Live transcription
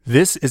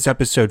This is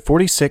episode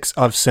 46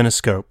 of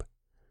Cinescope.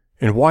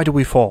 And why do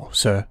we fall,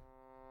 sir?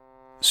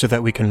 So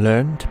that we can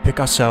learn to pick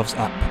ourselves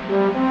up.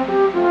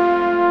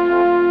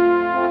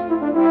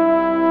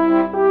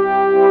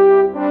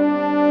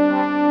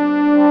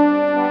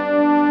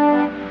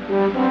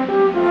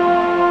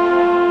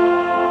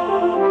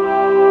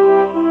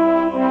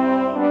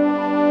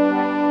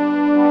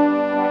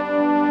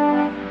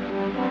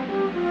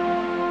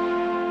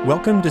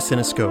 Welcome to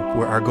Cinescope,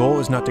 where our goal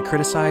is not to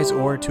criticize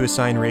or to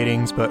assign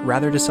ratings, but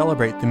rather to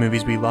celebrate the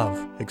movies we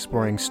love,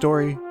 exploring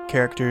story,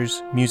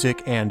 characters,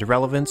 music, and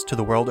relevance to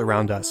the world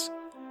around us.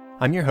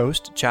 I'm your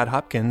host, Chad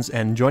Hopkins,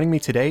 and joining me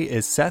today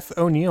is Seth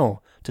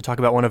O'Neill to talk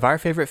about one of our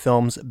favorite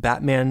films,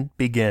 Batman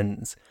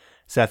Begins.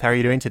 Seth, how are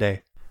you doing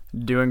today?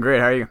 Doing great.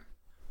 How are you?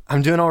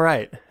 I'm doing all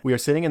right. We are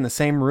sitting in the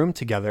same room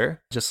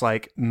together, just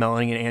like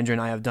Melanie and Andrew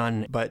and I have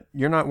done, but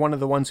you're not one of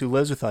the ones who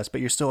lives with us, but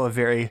you're still a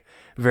very,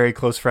 very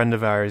close friend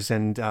of ours,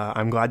 and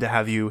I'm glad to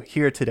have you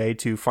here today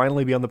to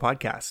finally be on the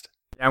podcast.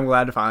 I'm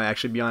glad to finally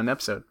actually be on an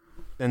episode.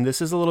 And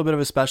this is a little bit of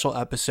a special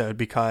episode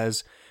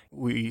because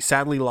we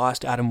sadly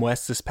lost Adam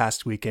West this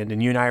past weekend,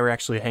 and you and I were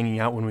actually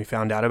hanging out when we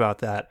found out about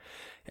that.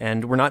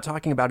 And we're not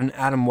talking about an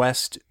Adam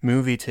West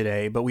movie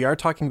today, but we are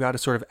talking about a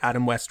sort of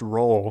Adam West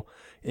role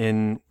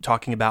in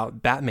talking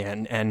about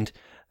Batman. And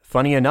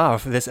funny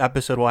enough, this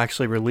episode will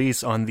actually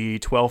release on the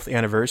 12th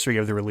anniversary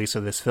of the release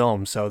of this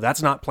film. So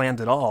that's not planned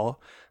at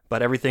all,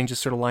 but everything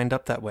just sort of lined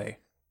up that way.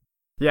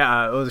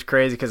 Yeah, it was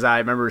crazy because I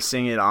remember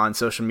seeing it on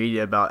social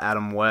media about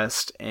Adam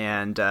West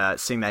and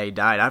seeing that he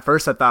died. At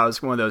first, I thought it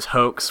was one of those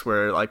hoax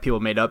where like people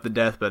made up the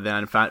death, but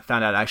then I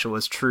found out it actually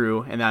was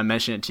true. And then I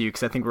mentioned it to you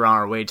because I think we were on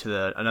our way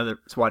to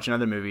watch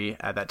another movie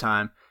at that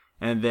time.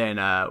 And then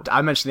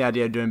I mentioned the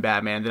idea of doing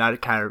Batman. Then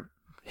it kind of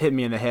hit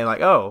me in the head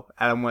like, oh,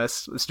 Adam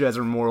West, let's do it as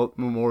a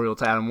memorial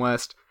to Adam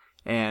West.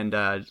 And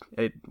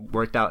it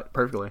worked out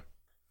perfectly.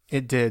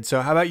 It did.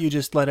 So how about you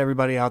just let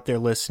everybody out there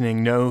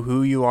listening know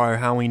who you are,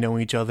 how we know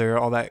each other,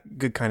 all that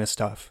good kind of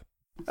stuff.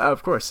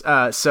 Of course.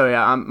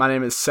 My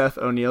name is Seth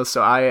O'Neill.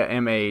 So I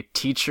am a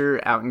teacher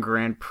out in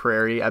Grand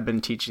Prairie. I've been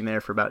teaching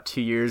there for about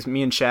 2 years.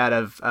 Me and Chad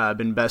have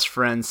been best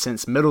friends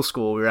since middle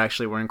school. We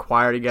were in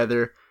choir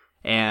together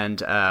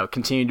and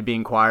continued to be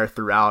in choir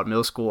throughout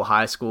middle school,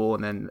 high school.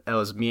 And then it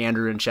was me,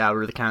 Andrew, and Chad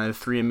were the kind of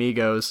three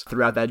amigos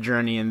throughout that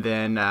journey. And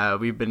then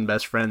we've been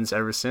best friends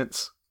ever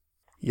since.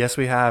 Yes,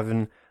 we have.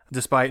 And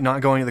despite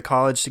not going to the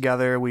college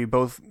together, we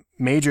both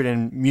majored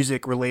in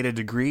music-related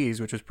degrees,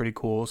 which was pretty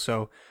cool.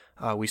 So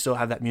we still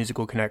have that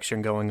musical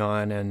connection going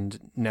on,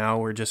 and now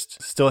we're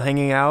just still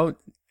hanging out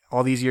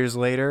all these years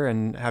later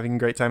and having a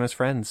great time as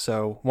friends.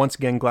 So once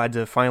again, glad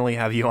to finally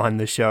have you on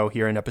the show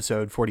here in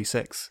episode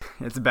 46.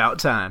 It's about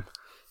time.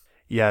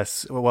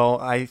 Yes. Well,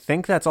 I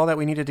think that's all that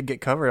we needed to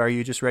get covered. Are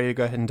you just ready to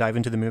go ahead and dive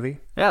into the movie?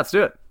 Yeah, let's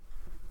do it.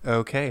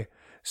 Okay.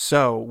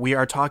 So, we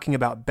are talking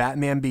about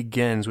Batman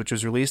Begins, which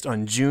was released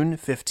on June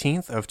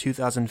 15th of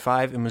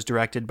 2005 and was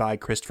directed by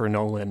Christopher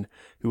Nolan,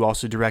 who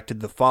also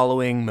directed the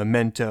following: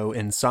 Memento,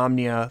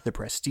 Insomnia, The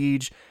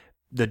Prestige,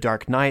 The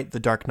Dark Knight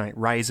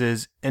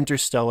Rises,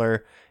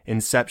 Interstellar,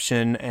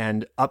 Inception,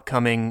 and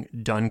upcoming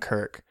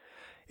Dunkirk.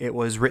 It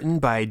was written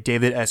by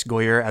David S.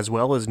 Goyer as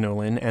well as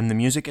Nolan, and the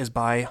music is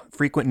by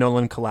frequent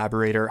Nolan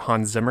collaborator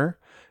Hans Zimmer,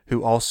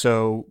 who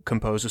also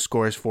composed the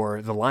scores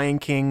for The Lion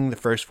King, the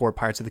first four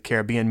Pirates of the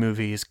Caribbean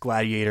movies,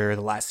 Gladiator,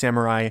 The Last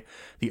Samurai,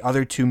 the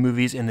other two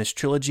movies in this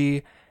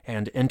trilogy,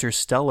 and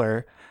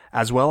Interstellar,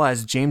 as well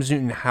as James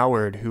Newton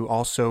Howard, who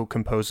also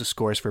composed the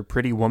scores for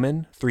Pretty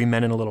Woman, Three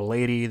Men and a Little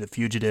Lady, The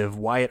Fugitive,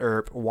 Wyatt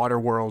Earp,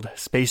 Waterworld,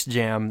 Space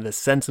Jam, The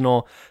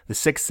Sentinel, The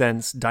Sixth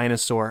Sense,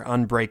 Dinosaur,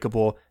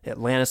 Unbreakable,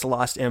 Atlantis: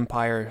 Lost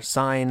Empire,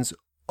 Signs,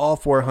 all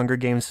four Hunger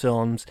Games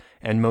films,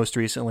 and most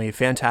recently,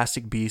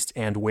 Fantastic Beasts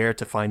and Where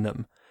to Find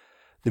Them.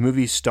 The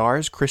movie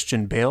stars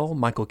Christian Bale,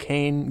 Michael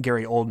Caine,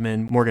 Gary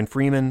Oldman, Morgan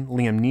Freeman,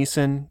 Liam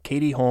Neeson,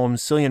 Katie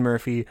Holmes, Cillian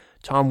Murphy,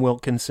 Tom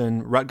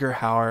Wilkinson, Rutger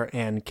Hauer,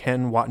 and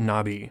Ken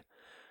Watanabe.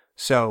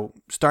 So,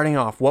 starting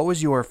off, what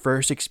was your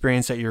first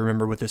experience that you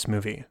remember with this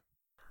movie?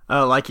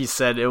 Like you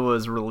said, it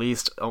was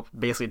released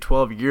basically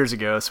 12 years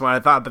ago. So when I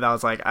thought that, I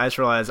was like, I just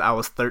realized I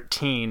was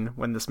 13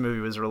 when this movie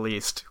was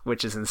released,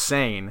 which is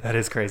insane. That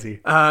is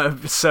crazy.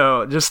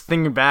 So just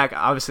thinking back,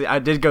 obviously, I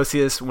did go see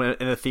this in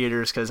the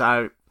theaters because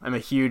I'm a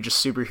huge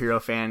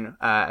superhero fan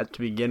to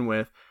begin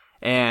with.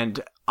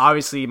 And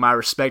obviously, my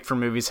respect for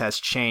movies has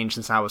changed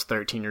since I was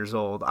 13 years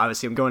old.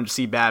 Obviously, I'm going to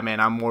see Batman.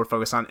 I'm more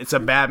focused on, it's a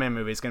Batman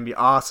movie. It's going to be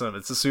awesome.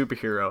 It's a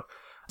superhero.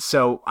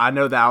 So I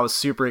know that I was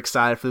super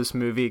excited for this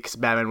movie because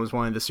Batman was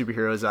one of the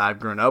superheroes that I've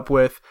grown up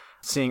with,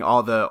 seeing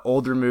all the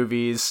older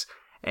movies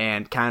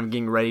and kind of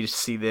getting ready to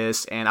see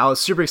this. And I was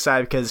super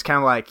excited because it's kind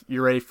of like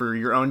you're ready for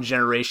your own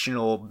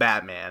generational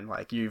Batman.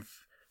 Like you've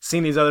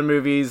seen these other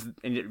movies,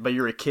 but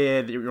you're a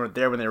kid, you weren't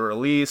there when they were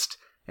released.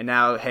 And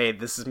now, hey,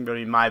 this is going to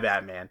be my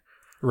Batman.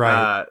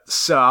 Right.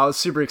 So I was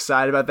super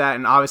excited about that.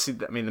 And obviously,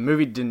 I mean, the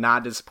movie did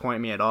not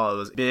disappoint me at all. It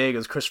was big. It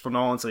was Christopher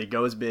Nolan, so he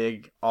goes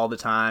big all the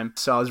time.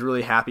 So I was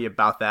really happy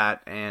about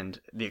that and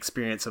the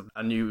experience of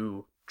a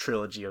new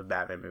trilogy of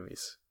Batman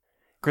movies.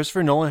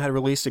 Christopher Nolan had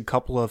released a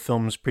couple of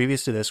films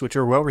previous to this, which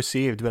were well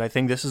received, but I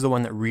think this is the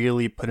one that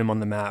really put him on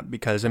the map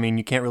because, I mean,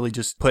 you can't really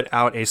just put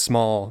out a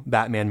small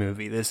Batman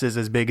movie. This is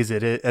as big as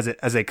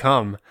as they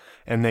come,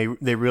 and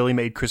they really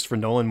made Christopher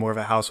Nolan more of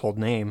a household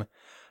name.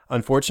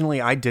 Unfortunately,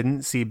 I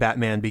didn't see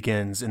Batman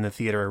Begins in the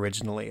theater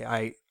originally.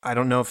 I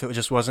don't know if it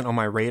just wasn't on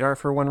my radar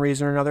for one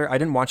reason or another. I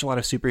didn't watch a lot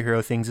of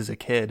superhero things as a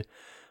kid.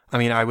 I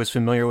mean, I was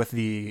familiar with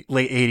the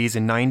late 80s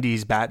and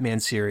 90s Batman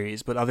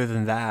series, but other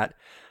than that,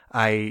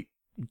 I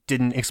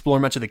didn't explore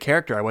much of the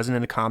character. I wasn't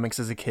into comics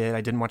as a kid.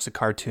 I didn't watch the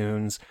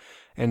cartoons.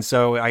 And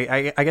so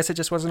I guess it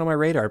just wasn't on my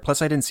radar.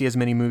 Plus, I didn't see as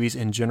many movies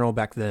in general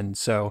back then.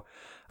 So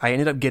I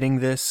ended up getting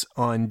this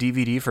on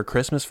DVD for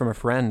Christmas from a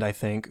friend, I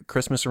think.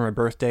 Christmas or my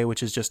birthday,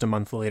 which is just a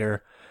month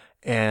later.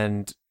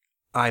 And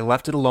I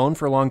left it alone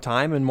for a long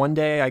time. And one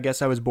day, I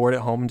guess I was bored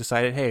at home and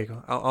decided, hey,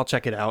 I'll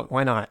check it out.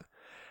 Why not?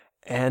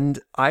 And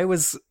I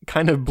was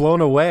kind of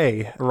blown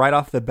away right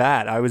off the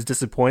bat. I was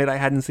disappointed I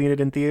hadn't seen it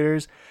in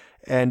theaters.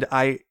 And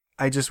I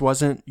just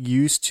wasn't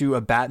used to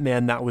a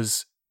Batman that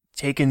was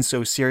taken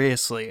so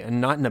seriously,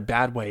 and not in a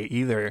bad way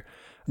either.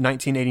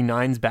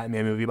 1989's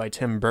Batman movie by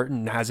Tim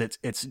Burton has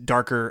its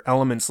darker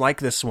elements like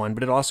this one,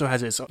 but it also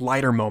has its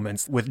lighter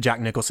moments with Jack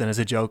Nicholson as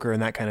a Joker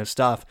and that kind of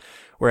stuff.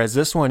 Whereas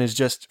this one is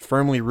just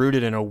firmly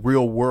rooted in a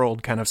real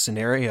world kind of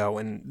scenario,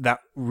 and that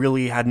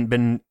really hadn't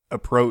been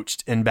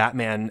approached in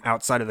Batman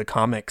outside of the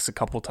comics a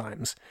couple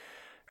times.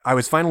 I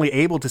was finally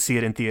able to see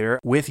it in theater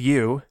with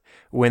you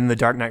when The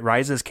Dark Knight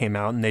Rises came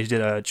out, and they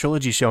did a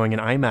trilogy showing in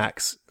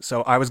IMAX.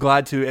 So I was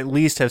glad to at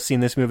least have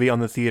seen this movie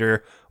on the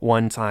theater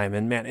one time.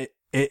 And man,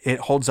 it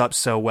holds up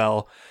so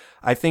well.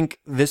 I think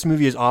this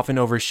movie is often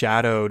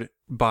overshadowed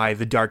by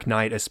The Dark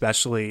Knight,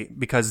 especially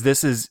because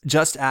this is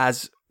just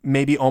as,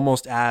 maybe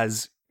almost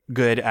as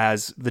good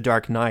as The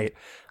Dark Knight.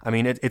 I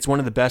mean, it's one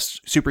of the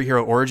best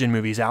superhero origin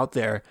movies out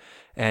there.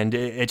 And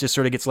it just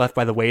sort of gets left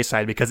by the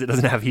wayside because it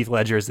doesn't have Heath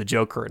Ledger as the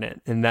Joker in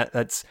it. And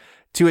that's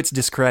to its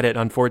discredit,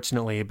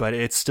 unfortunately, but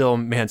it's still,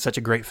 man, such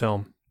a great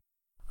film.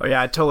 Oh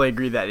yeah, I totally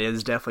agree. That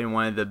is definitely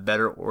one of the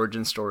better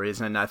origin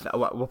stories, and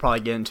we'll probably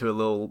get into a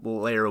little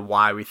later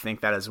why we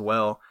think that as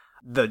well.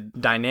 The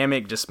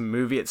dynamic, just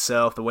movie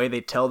itself, the way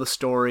they tell the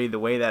story, the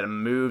way that it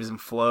moves and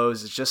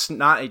flows, it's just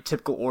not a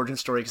typical origin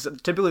story,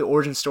 because typically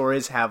origin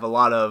stories have a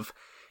lot of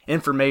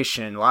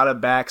information, a lot of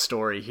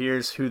backstory.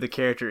 Here's who the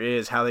character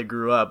is, how they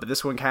grew up, but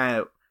this one kind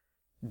of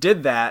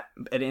did that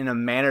in a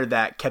manner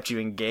that kept you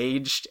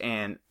engaged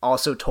and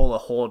also told a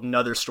whole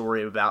nother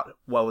story about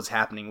what was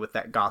happening with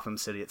that Gotham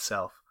City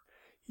itself.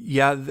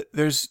 Yeah,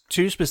 there's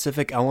two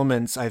specific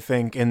elements, I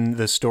think, in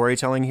the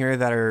storytelling here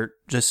that are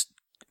just,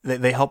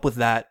 they help with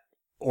that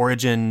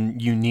origin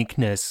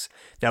uniqueness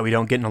that we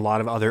don't get in a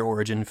lot of other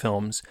origin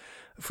films.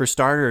 For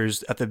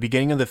starters, at the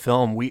beginning of the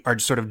film, we are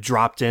sort of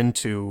dropped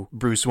into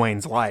Bruce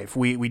Wayne's life.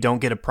 We don't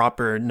get a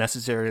proper,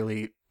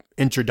 necessarily,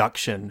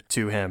 introduction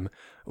to him.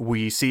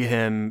 We see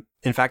him,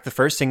 in fact, the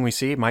first thing we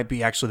see might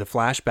be actually the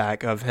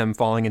flashback of him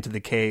falling into the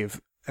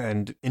cave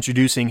and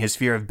introducing his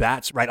fear of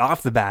bats right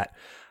off the bat,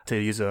 to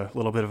use a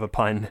little bit of a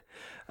pun.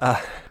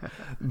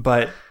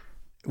 But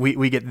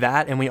we get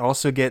that, and we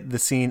also get the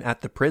scene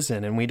at the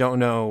prison, and we don't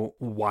know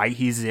why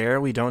he's there.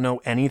 We don't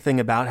know anything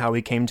about how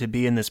he came to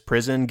be in this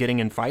prison getting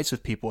in fights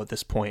with people at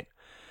this point.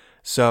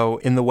 So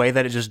in the way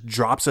that it just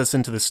drops us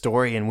into the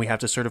story and we have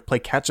to sort of play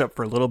catch up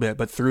for a little bit,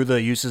 but through the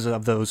uses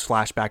of those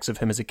flashbacks of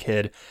him as a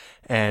kid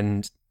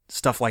and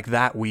stuff like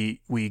that,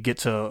 we get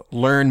to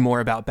learn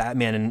more about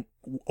Batman and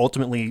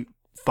ultimately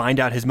find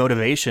out his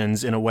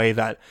motivations in a way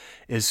that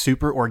is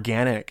super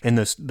organic in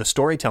the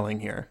storytelling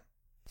here.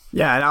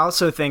 Yeah, and I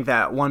also think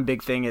that one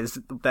big thing is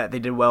that they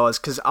did well is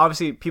because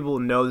obviously people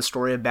know the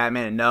story of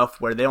Batman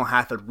enough where they don't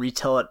have to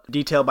retell it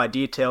detail by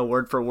detail,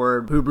 word for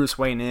word, who Bruce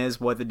Wayne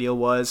is, what the deal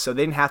was. So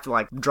they didn't have to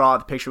like draw out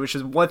the picture, which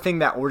is one thing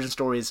that origin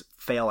stories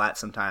fail at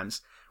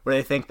sometimes, where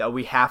they think that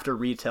we have to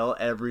retell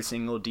every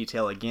single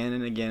detail again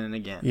and again and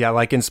again. Yeah,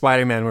 like in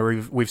Spider-Man,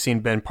 where we've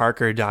seen Ben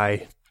Parker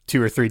die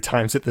 2 or 3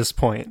 times at this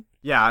point.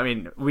 Yeah, I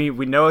mean, we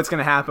know it's going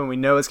to happen. We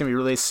know it's going to be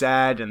really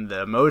sad and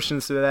the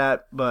emotions to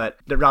that, but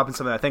they're dropping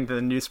something. I think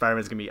the new Spider-Man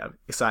is going to be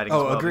exciting as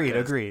well. Oh,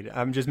 agreed.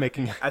 I'm just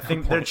making I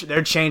think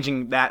they're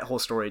changing that whole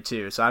story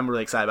too, so I'm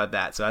really excited about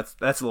that. So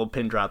that's a little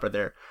pin drop right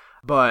there.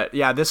 But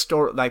yeah, this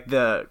story, like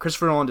the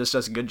Christopher Nolan just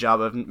does a good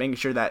job of making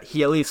sure that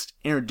he at least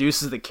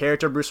introduces the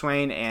character of Bruce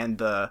Wayne and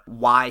the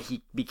why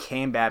he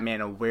became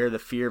Batman and where the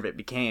fear of it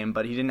became,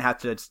 but he didn't have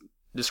to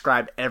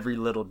describe every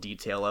little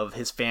detail of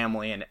his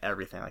family and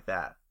everything like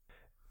that.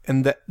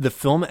 And the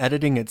film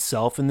editing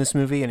itself in this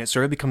movie, and it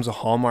sort of becomes a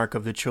hallmark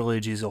of the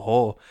trilogy as a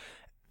whole,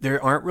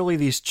 there aren't really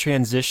these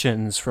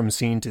transitions from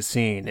scene to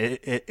scene.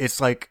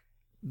 It's like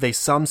they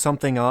sum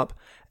something up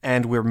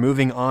and we're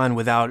moving on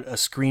without a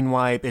screen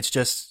wipe. It's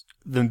just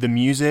the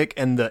music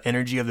and the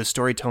energy of the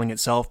storytelling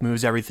itself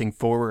moves everything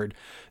forward.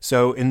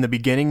 So in the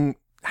beginning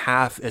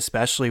half,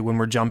 especially when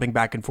we're jumping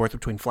back and forth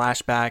between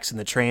flashbacks and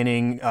the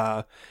training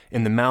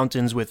in the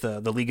mountains with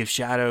the League of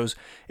Shadows,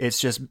 it's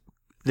just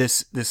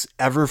this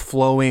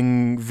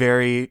ever-flowing,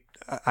 very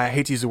I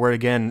hate to use the word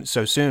again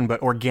so soon,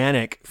 but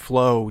organic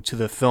flow to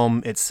the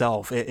film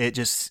itself. It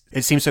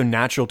seems so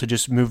natural to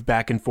just move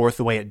back and forth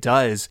the way it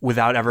does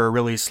without ever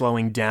really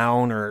slowing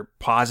down or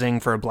pausing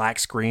for a black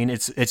screen.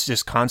 It's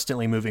just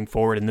constantly moving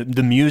forward, and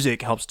the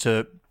music helps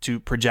to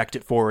project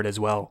it forward as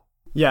well.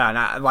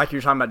 Yeah, and like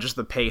you're talking about just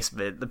the pace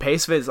of it. The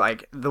pace of it is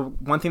like, the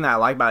one thing that I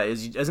like about it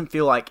is it doesn't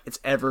feel like it's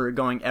ever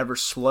going ever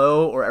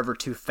slow or ever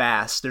too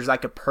fast. There's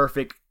like a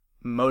perfect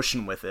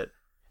motion with it.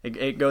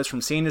 It goes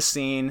from scene to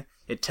scene.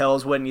 It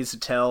tells what it needs to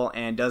tell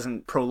and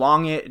doesn't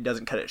prolong it. It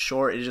doesn't cut it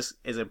short. It just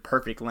is a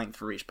perfect length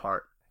for each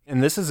part.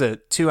 And this is a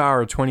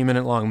 2-hour,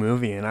 20-minute long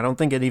movie, and I don't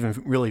think it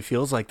even really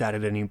feels like that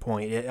at any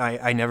point.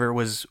 I never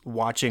was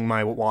watching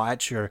my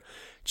watch or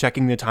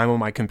checking the time on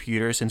my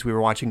computer since we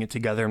were watching it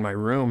together in my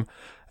room.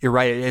 You're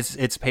right,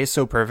 it's paced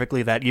so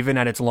perfectly that even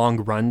at its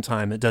long run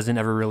time, it doesn't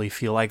ever really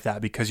feel like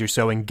that because you're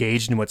so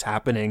engaged in what's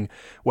happening,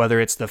 whether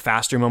it's the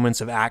faster moments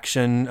of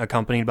action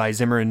accompanied by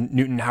Zimmer and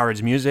Newton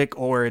Howard's music,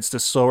 or it's the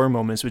slower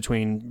moments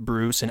between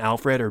Bruce and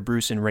Alfred or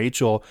Bruce and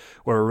Rachel,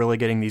 where we're really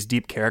getting these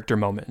deep character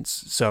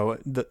moments. So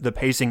the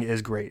pacing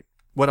is great.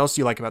 What else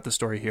do you like about the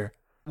story here?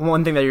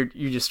 One thing that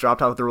you just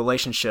dropped out with the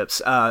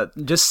relationships,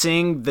 just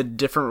seeing the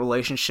different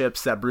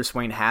relationships that Bruce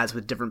Wayne has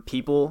with different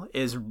people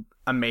is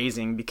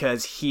amazing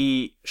because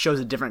he shows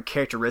a different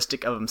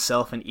characteristic of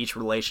himself in each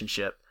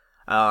relationship.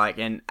 Like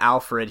in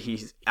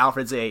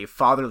Alfred's a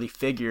fatherly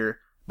figure,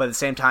 but at the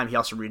same time he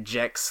also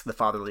rejects the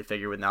fatherly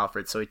figure with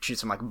Alfred, so he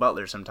treats him like a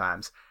butler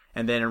sometimes.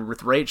 And then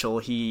with Rachel,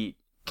 he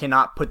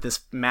cannot put this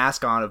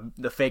mask on of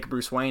the fake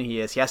Bruce Wayne he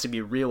is. He has to be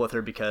real with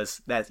her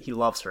because that he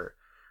loves her.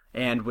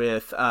 And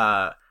with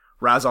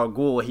Ra's al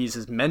Ghul, he's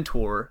his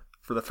mentor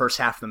for the first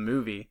half of the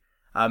movie,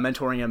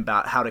 mentoring him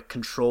about how to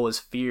control his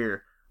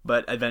fear.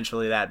 But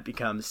eventually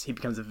he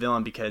becomes a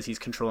villain because he's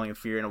controlling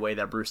fear in a way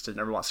that Bruce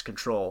never wants to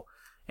control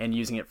and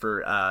using it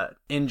for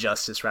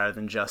injustice rather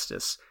than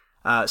justice.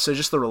 So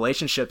just the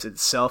relationships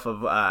itself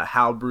of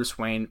how Bruce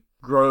Wayne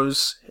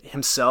grows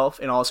himself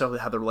and also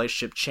how the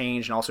relationship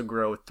change and also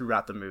grow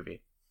throughout the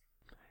movie.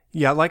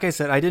 Yeah, like I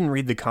said, I didn't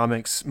read the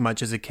comics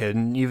much as a kid,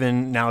 and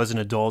even now as an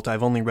adult,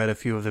 I've only read a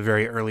few of the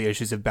very early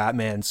issues of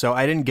Batman, so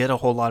I didn't get a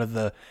whole lot of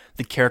the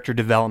character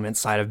development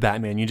side of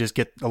Batman. You just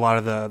get a lot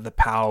of the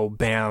pow,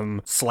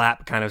 bam,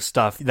 slap kind of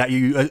stuff that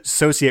you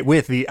associate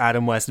with the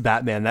Adam West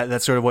Batman.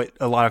 That's sort of what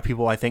a lot of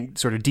people, I think,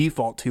 sort of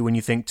default to when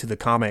you think to the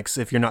comics,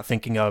 if you're not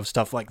thinking of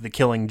stuff like The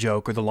Killing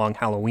Joke or The Long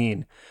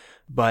Halloween.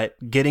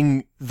 But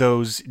getting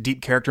those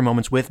deep character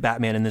moments with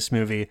Batman in this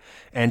movie,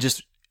 and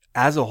just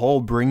as a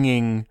whole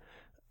bringing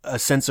a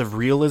sense of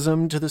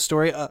realism to the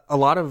story. A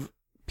lot of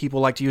people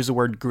like to use the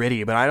word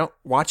gritty, but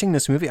watching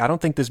this movie, I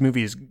don't think this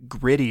movie is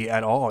gritty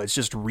at all. It's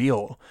just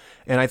real.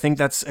 And I think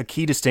that's a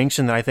key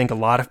distinction that I think a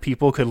lot of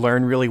people could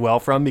learn really well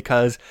from,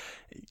 because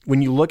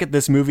when you look at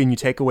this movie and you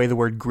take away the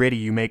word gritty,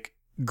 you make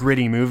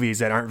gritty movies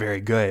that aren't very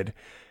good.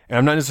 And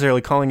I'm not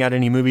necessarily calling out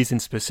any movies in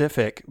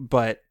specific,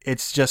 but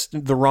it's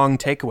just the wrong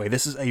takeaway.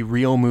 This is a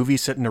real movie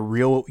set in a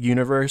real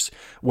universe.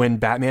 When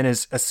Batman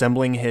is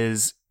assembling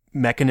his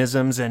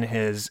mechanisms and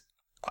his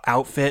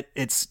outfit,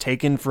 it's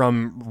taken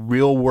from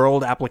real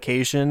world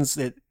applications.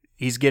 That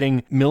he's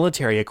getting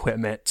military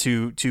equipment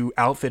to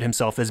outfit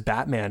himself as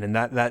Batman, and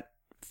that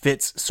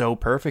fits so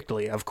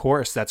perfectly. Of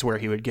course, that's where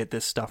he would get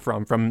this stuff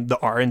from the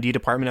R&D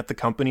department at the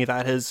company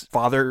that his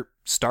father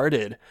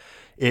started.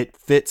 It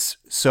fits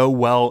so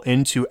well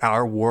into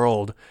our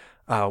world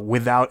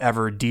without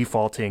ever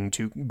defaulting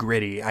to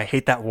gritty. I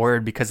hate that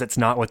word because that's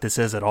not what this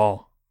is at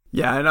all.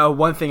 Yeah, and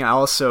one thing I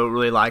also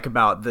really like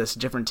about this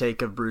different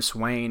take of Bruce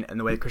Wayne and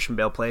the way Christian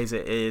Bale plays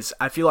it is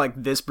I feel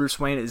like this Bruce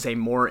Wayne is a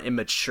more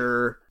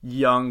immature,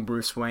 young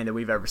Bruce Wayne that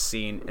we've ever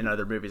seen in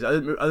other movies.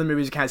 Other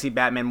movies you kind of see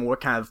Batman more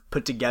kind of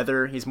put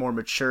together. He's more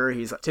mature.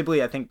 He's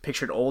typically, I think,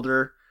 pictured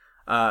older.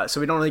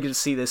 So we don't really get to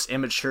see this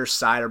immature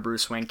side of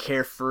Bruce Wayne,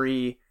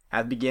 carefree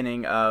at the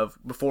beginning of,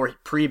 before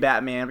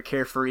pre-Batman,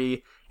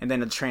 carefree, and then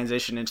the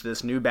transition into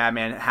this new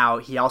Batman, how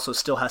he also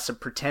still has to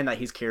pretend that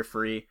he's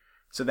carefree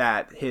so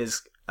that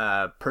his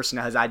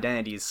his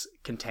identity is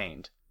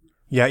contained.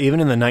 Yeah, even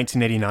in the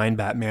 1989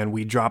 Batman,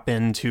 we drop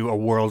into a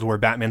world where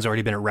Batman's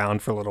already been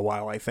around for a little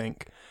while, I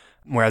think.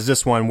 Whereas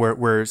this one,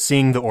 we're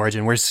seeing the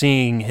origin, we're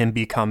seeing him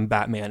become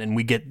Batman, and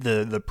we get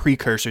the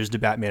precursors to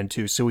Batman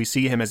too. So we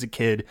see him as a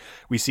kid,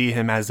 we see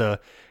him as a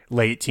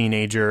late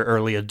teenager,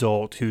 early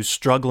adult who's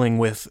struggling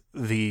with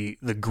the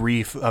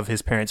grief of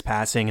his parents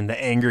passing and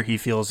the anger he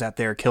feels at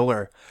their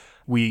killer.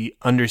 We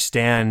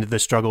understand the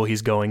struggle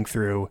he's going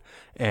through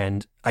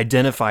and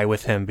identify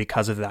with him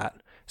because of that.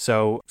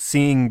 So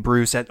seeing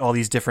Bruce at all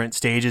these different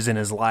stages in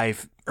his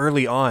life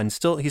early on,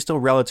 he's still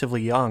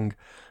relatively young,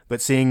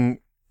 but seeing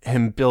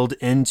him build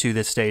into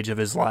this stage of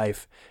his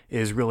life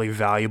is really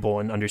valuable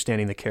in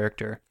understanding the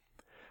character.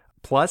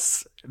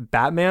 Plus,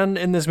 Batman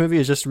in this movie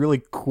is just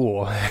really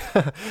cool.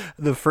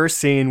 The first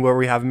scene where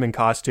we have him in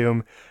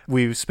costume,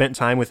 we've spent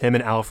time with him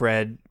and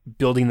Alfred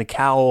building the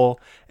cowl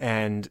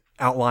and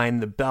outline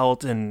the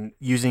belt and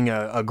using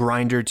a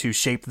grinder to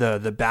shape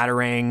the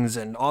batarangs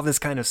and all this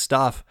kind of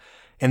stuff.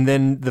 And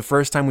then the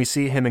first time we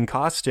see him in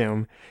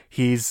costume,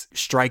 he's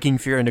striking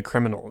fear into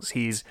criminals.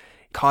 He's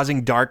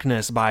causing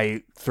darkness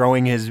by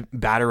throwing his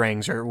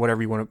batarangs, or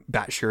whatever you want to,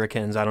 bat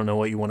shurikens, I don't know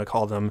what you want to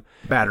call them.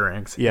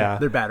 Batarangs. Yeah.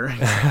 They're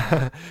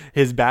batarangs.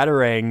 His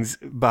batarangs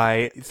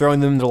by throwing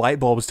them into light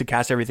bulbs to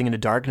cast everything into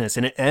darkness.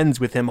 And it ends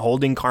with him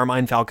holding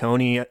Carmine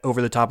Falcone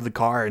over the top of the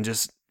car and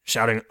just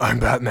shouting, "I'm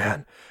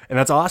Batman." And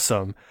that's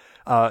awesome.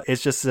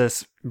 It's just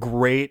this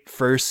great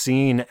first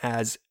scene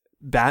as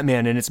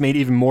Batman, and it's made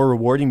even more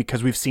rewarding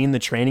because we've seen the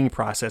training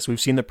process,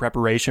 we've seen the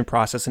preparation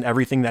process and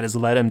everything that has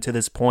led him to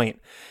this point.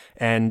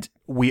 And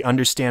we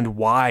understand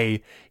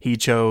why he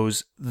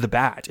chose the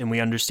bat, and we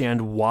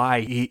understand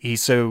why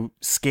he's so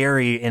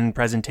scary in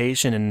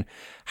presentation and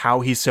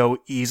how he's so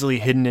easily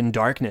hidden in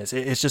darkness.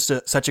 It's just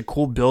such a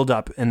cool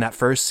buildup, and that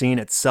first scene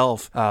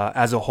itself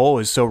as a whole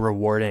is so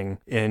rewarding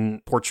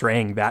in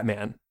portraying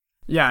Batman.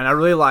 Yeah, and I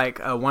really like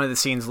one of the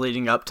scenes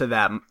leading up to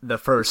that, the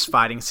first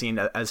fighting scene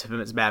as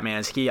him as Batman,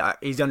 is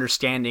he's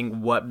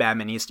understanding what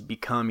Batman needs to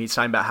become. He's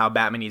talking about how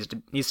Batman needs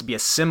to be a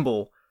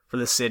symbol for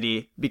the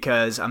city,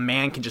 because a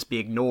man can just be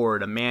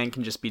ignored, a man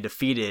can just be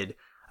defeated,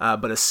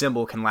 but a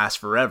symbol can last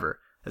forever.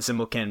 A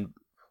symbol can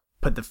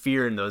put the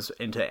fear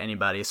into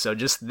anybody. So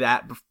just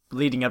that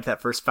leading up to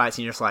that first fight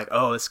scene, you're just like,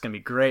 oh, it's gonna be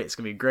great. It's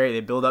gonna be great.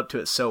 They build up to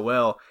it so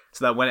well,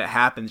 so that when it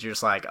happens, you're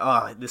just like,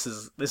 oh, this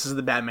is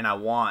the Batman I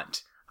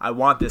want. I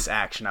want this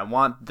action. I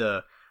want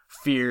the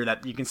fear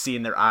that you can see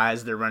in their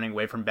eyes. They're running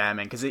away from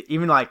Batman. Because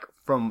even like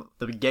from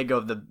the get-go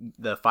of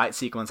the fight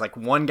sequence, like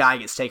one guy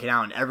gets taken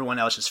out and everyone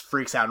else just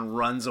freaks out and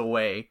runs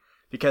away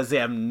because they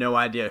have no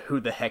idea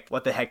what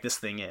the heck this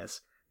thing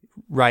is.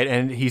 Right,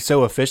 and he's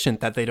so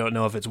efficient that they don't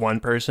know if it's one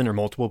person or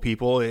multiple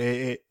people.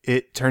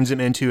 It turns him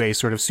into a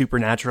sort of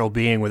supernatural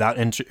being without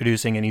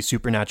introducing any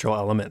supernatural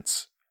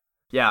elements.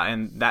 Yeah,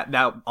 and that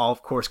all,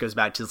 of course, goes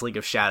back to his League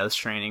of Shadows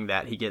training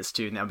that he gets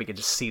to. Now we can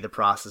just see the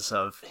process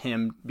of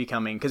him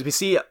becoming... Because we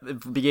see at the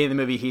beginning of the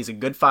movie, he's a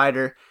good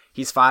fighter.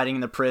 He's fighting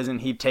in the prison.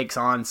 He takes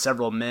on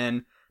several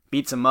men,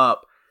 beats them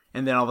up.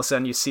 And then all of a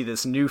sudden you see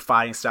this new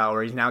fighting style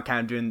where he's now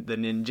kind of doing the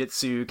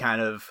ninjutsu kind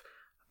of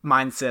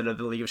mindset of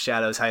the League of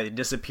Shadows, how they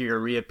disappear,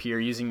 reappear,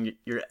 using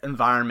your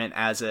environment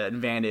as an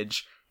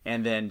advantage,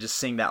 and then just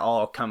seeing that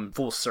all come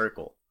full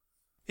circle.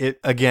 It,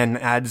 again,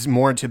 adds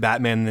more to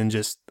Batman than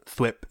just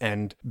thwip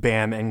and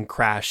bam and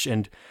crash.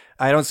 And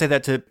I don't say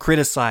that to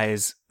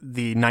criticize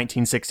the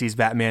 1960s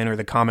Batman or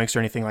the comics or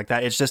anything like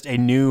that. It's just a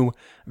new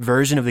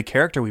version of the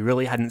character we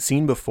really hadn't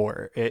seen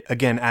before. It,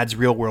 again, adds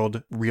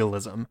real-world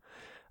realism.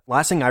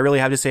 Last thing I really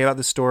have to say about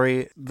the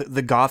story,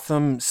 the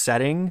Gotham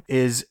setting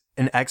is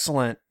an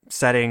excellent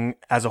setting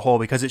as a whole,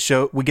 because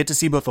we get to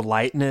see both the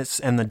lightness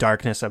and the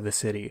darkness of the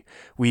city.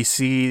 We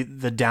see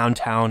the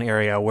downtown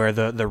area where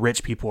the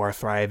rich people are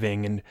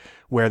thriving and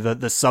where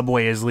the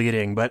subway is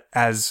leading. But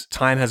as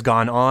time has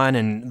gone on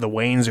and the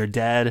Waynes are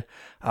dead,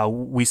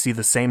 we see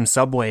the same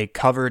subway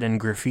covered in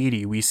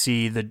graffiti. We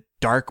see the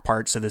dark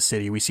parts of the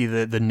city. We see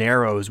the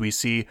Narrows. We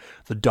see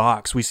the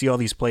docks. We see all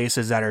these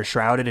places that are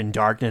shrouded in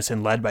darkness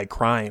and led by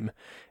crime.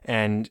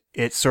 And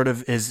it sort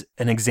of is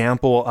an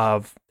example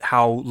of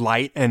how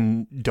light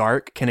and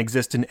dark can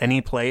exist in any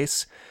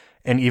place,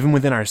 and even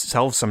within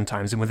ourselves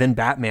sometimes, and within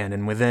Batman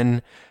and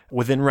within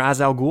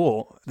Ra's al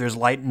Ghul. There's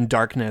light and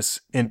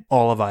darkness in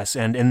all of us,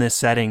 and in this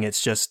setting,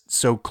 it's just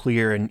so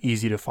clear and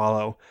easy to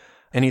follow.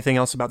 Anything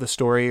else about the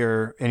story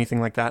or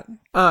anything like that?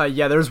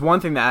 Yeah, there's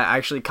one thing that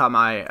actually caught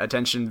my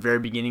attention at the very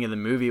beginning of the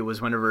movie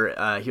was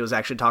whenever he was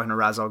actually talking to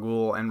Ra's al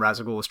Ghul, and Ra's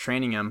al Ghul was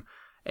training him.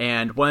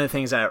 And one of the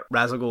things that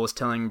Ra's al Ghul was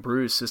telling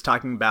Bruce is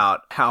talking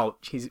about how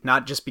he's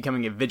not just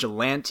becoming a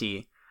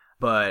vigilante,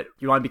 but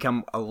you want to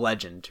become a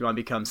legend. You want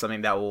to become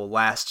something that will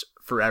last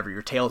forever.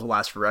 Your tales will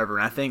last forever.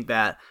 And I think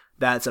that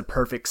that's a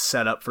perfect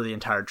setup for the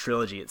entire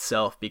trilogy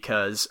itself,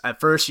 because at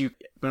first,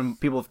 when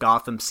people of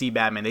Gotham see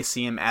Batman, they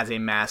see him as a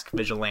masked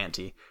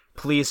vigilante.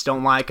 Police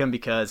don't like him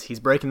because he's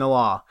breaking the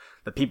law.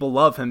 The people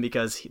love him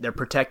because they're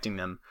protecting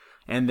them.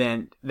 And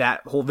then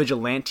that whole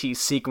vigilante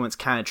sequence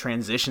kind of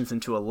transitions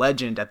into a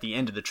legend at the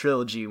end of the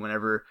trilogy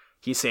whenever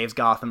he saves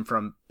Gotham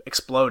from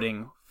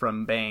exploding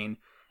from Bane.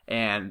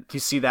 And you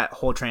see that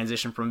whole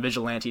transition from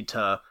vigilante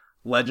to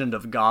legend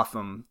of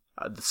Gotham,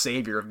 the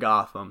savior of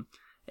Gotham.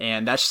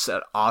 And that's just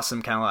an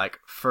awesome kind of like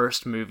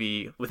first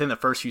movie. Within the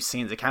first few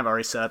scenes, it kind of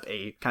already set up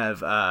a kind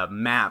of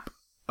map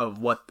of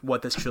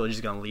what this trilogy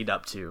is going to lead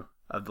up to,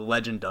 of the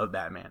legend of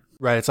Batman.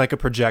 Right, it's like a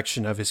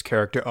projection of his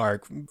character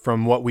arc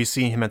from what we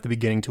see him at the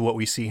beginning to what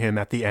we see him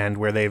at the end,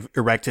 where they've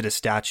erected a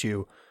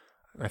statue.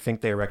 I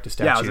think they erect a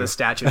statue. Yeah, it was a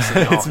statue.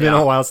 It's been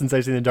a while since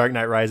I've seen The Dark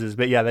Knight Rises,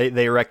 but yeah,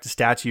 they erect a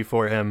statue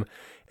for him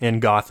in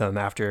Gotham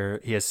after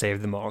he has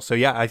saved them all. So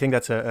yeah, I think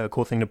that's a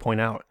cool thing to point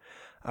out.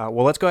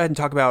 Well, let's go ahead and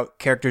talk about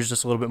characters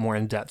just a little bit more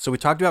in depth. So we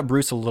talked about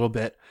Bruce a little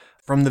bit.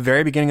 From the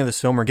very beginning of this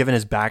film, we're given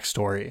his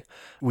backstory.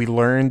 We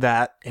learn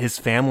that his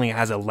family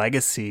has a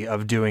legacy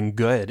of doing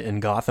good in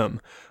Gotham,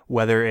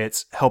 whether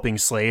it's helping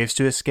slaves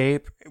to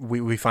escape.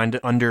 We find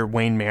under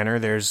Wayne Manor,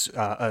 there's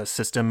a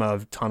system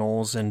of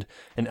tunnels and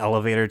an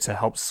elevator to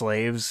help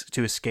slaves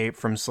to escape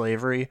from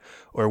slavery,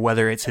 or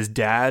whether it's his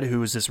dad,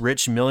 who is this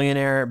rich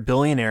millionaire,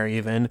 billionaire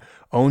even,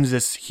 owns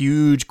this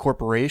huge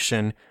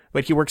corporation,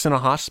 but he works in a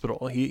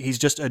hospital. He's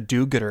just a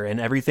do-gooder, and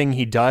everything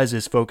he does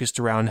is focused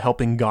around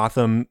helping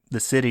Gotham, the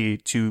city,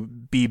 to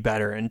be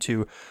better and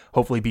to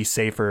hopefully be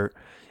safer.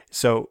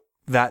 So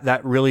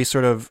that really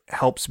sort of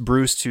helps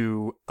Bruce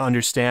to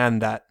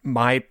understand that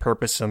my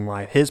purpose in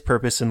life, his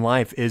purpose in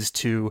life, is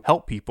to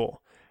help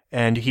people.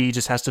 And he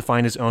just has to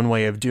find his own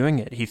way of doing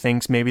it. He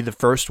thinks maybe the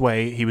first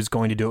way he was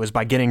going to do it was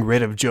by getting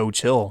rid of Joe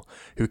Chill,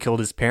 who killed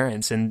his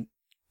parents. And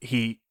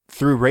he,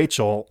 through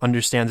Rachel,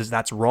 understands that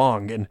that's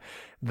wrong. And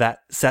that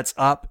sets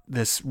up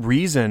this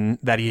reason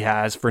that he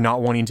has for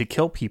not wanting to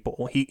kill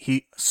people.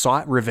 He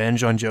sought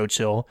revenge on Joe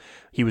Chill.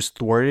 He was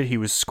thwarted. He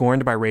was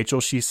scorned by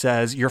Rachel. She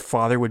says, "Your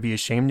father would be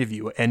ashamed of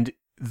you." And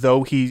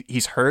though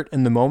he's hurt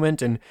in the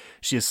moment and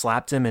she has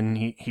slapped him and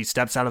he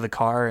steps out of the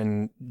car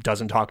and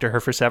doesn't talk to her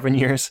for 7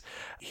 years,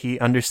 he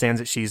understands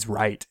that she's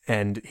right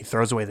and he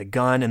throws away the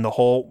gun. And the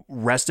whole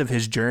rest of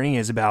his journey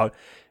is about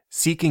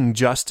seeking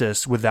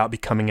justice without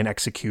becoming an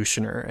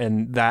executioner.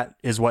 And that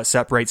is what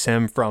separates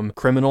him from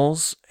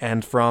criminals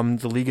and from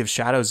the League of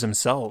Shadows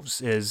themselves,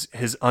 is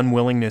his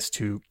unwillingness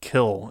to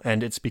kill.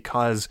 And it's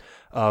because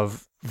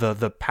of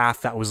the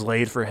path that was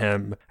laid for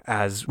him,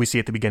 as we see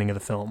at the beginning of the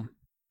film.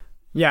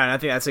 Yeah, and I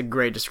think that's a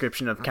great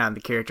description of kind of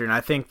the character. And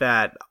I think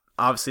that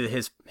obviously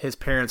his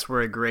parents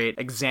were a great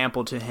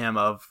example to him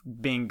of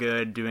being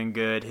good, doing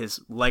good.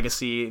 His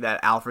legacy that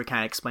Alfred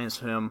kind of explains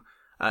to him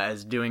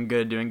as doing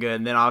good.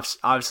 And then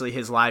obviously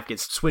his life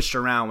gets switched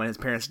around when his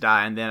parents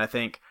die. And then I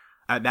think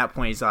at that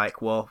point he's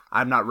like, well,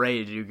 I'm not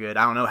ready to do good.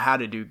 I don't know how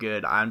to do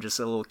good. I'm just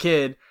a little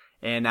kid.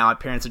 And now my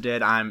parents are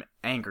dead. I'm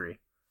angry.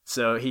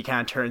 So he kind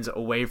of turns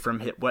away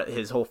from what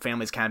his whole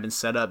family's kind of been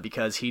set up,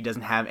 because he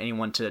doesn't have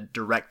anyone to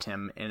direct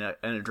him in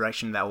a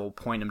direction that will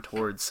point him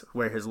towards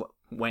where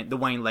the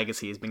Wayne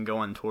legacy has been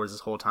going towards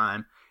this whole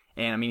time.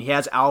 And I mean, he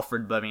has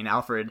Alfred, but I mean,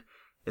 Alfred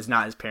is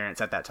not his parents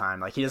at that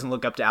time. Like, he doesn't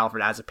look up to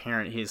Alfred as a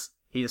parent.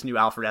 He just knew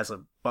Alfred as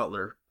a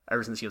butler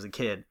ever since he was a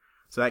kid.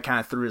 So that kind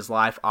of threw his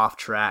life off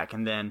track.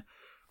 And then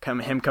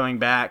him coming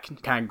back,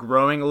 kind of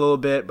growing a little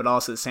bit, but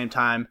also at the same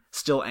time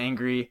still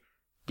angry,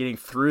 getting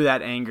through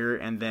that anger,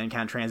 and then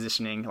kind of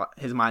transitioning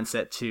his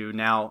mindset to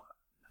now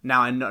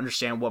I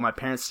understand what my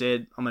parents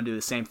did. I'm going to do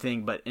the same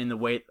thing, but in the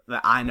way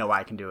that I know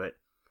I can do it.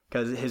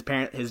 Because his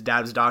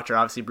dad was a doctor.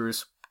 Obviously,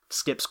 Bruce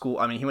skipped school.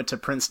 I mean, he went to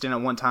Princeton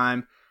at one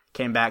time,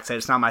 came back, said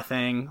it's not my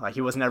thing. Like,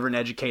 he was never an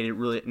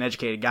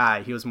educated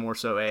guy. He was more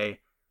so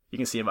you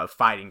can see him, a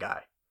fighting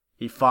guy.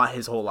 He fought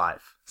his whole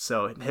life.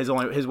 So his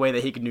way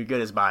that he could do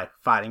good is by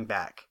fighting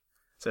back.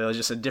 So it was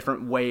just a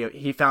different way.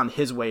 He found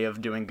his way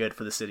of doing good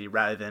for the city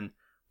rather than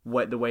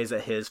the ways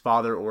that his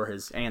father or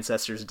his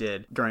ancestors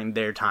did during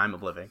their time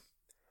of living.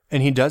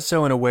 And he does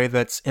so in a way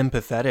that's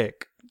empathetic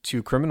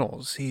to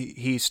criminals.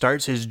 He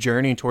starts his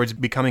journey towards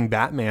becoming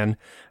Batman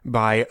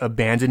by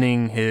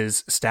abandoning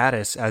his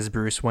status as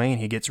Bruce Wayne.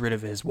 He gets rid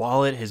of his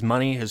wallet, his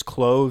money, his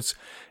clothes,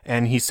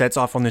 and he sets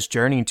off on this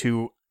journey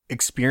to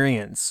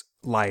experience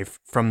life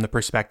from the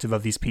perspective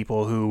of these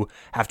people who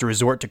have to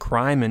resort to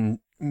crime and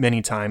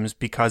many times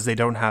because they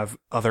don't have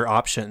other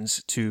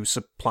options to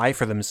supply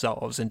for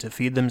themselves and to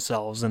feed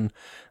themselves and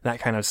that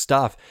kind of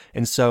stuff.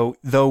 And so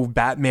though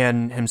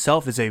Batman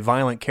himself is a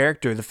violent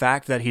character, the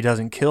fact that he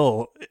doesn't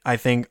kill, I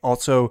think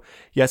also,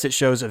 yes, it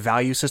shows a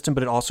value system,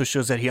 but it also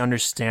shows that he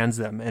understands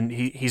them, and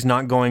he's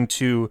not going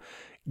to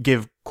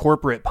give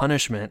corporate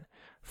punishment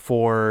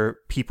for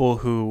people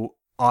who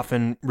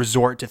often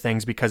resort to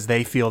things because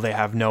they feel they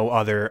have no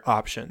other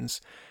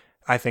options.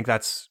 I think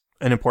that's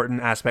an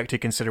important aspect to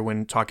consider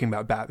when talking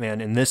about Batman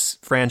in this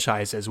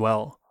franchise as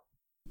well.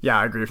 Yeah,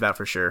 I agree with that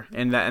for sure.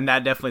 And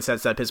that definitely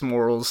sets up his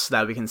morals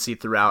that we can see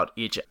throughout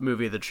each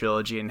movie of the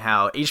trilogy, and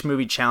how each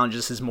movie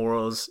challenges his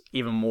morals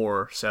even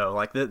more. So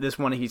like this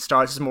one, he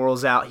starts his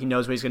morals out. He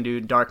knows what he's going to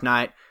do. Dark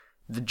Knight,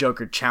 the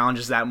Joker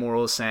challenges that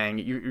moral, saying,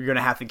 you're going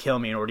to have to kill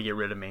me in order to get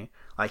rid of me.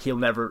 Like,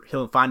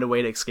 he'll find a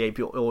way to escape.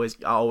 I'll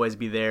always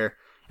be there.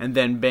 And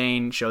then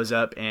Bane shows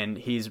up and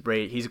he's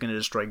going to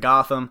destroy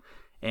Gotham.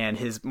 And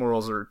his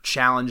morals are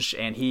challenged,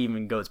 and he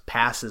even goes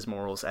past his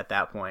morals at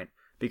that point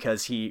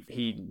because he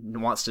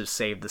wants to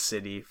save the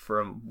city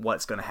from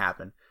what's going to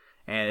happen.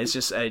 And it's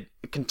just a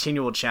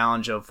continual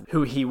challenge of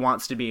who he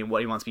wants to be and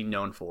what he wants to be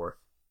known for.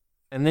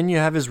 And then you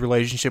have his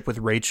relationship with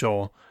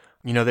Rachel.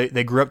 You know,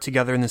 they grew up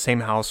together in the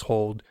same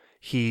household.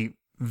 He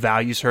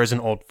values her as an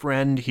old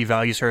friend. He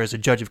values her as a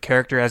judge of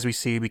character, as we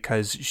see,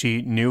 because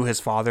she knew his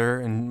father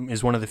and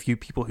is one of the few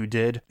people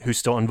who's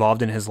still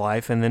involved in his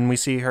life. And then we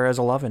see her as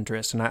a love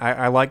interest. And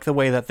I like the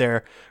way that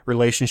their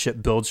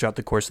relationship builds throughout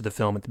the course of the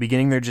film. At the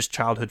beginning, they're just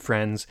childhood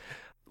friends.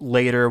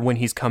 later, when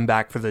he's come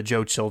back for the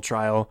Joe Chill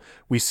trial,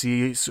 we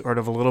see sort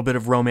of a little bit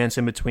of romance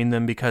in between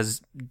them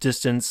because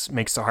distance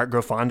makes the heart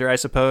grow fonder, I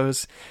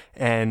suppose.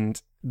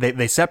 And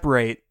they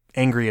separate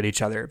angry at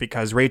each other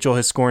because Rachel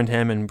has scorned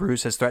him and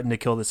Bruce has threatened to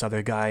kill this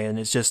other guy, and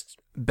it's just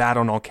bad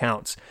on all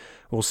counts.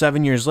 Well,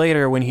 7 years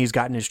later, when he's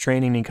gotten his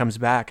training and he comes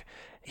back,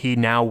 he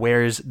now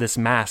wears this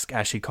mask,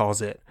 as she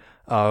calls it,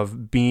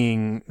 of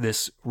being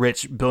this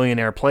rich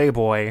billionaire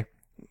playboy,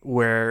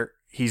 where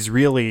he's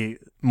really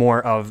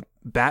more of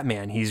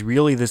Batman. He's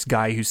really this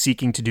guy who's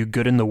seeking to do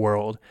good in the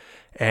world,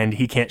 and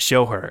he can't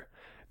show her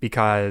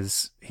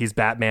because he's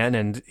Batman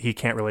and he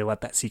can't really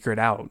let that secret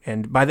out.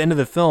 And by the end of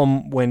the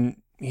film,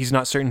 when he's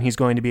not certain he's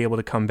going to be able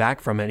to come back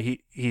from it,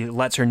 he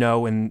lets her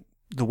know in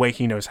the way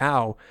he knows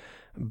how.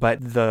 But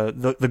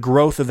the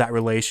growth of that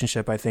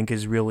relationship, I think,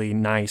 is really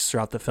nice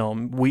throughout the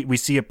film. We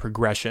see a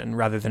progression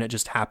rather than it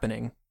just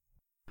happening.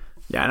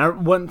 Yeah,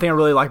 and one thing I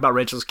really like about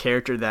Rachel's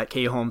character that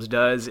Katie Holmes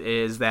does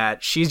is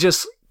that she's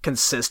just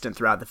consistent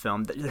throughout the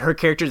film. Her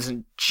character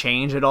doesn't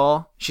change at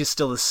all. She's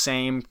still the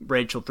same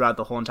Rachel throughout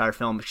the whole entire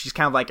film. She's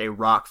kind of like a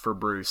rock for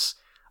Bruce.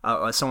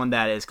 Someone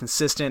that is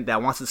consistent,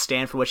 that wants to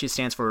stand for what she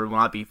stands for, will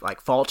not be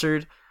like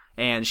faltered.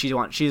 And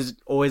she's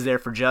always there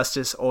for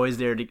justice, always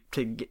there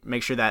to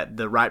make sure that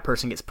the right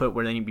person gets put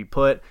where they need to be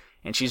put.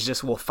 And she's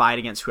just will fight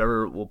against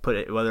whoever will put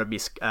it, whether it be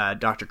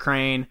Dr.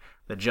 Crane,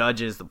 the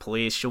judges, the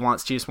police. She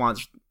just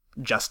wants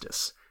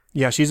justice.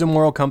 Yeah, she's a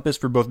moral compass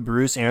for both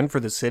Bruce and for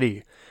the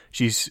city.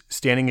 She's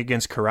standing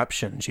against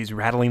corruption. She's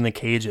rattling the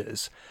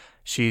cages.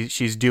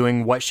 She's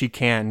doing what she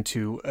can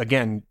to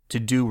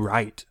do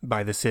right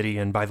by the city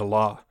and by the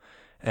law.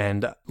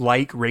 And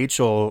like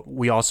Rachel,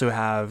 we also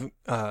have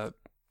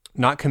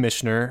not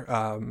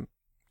Commissioner.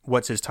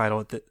 What's his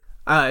title?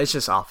 It's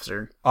just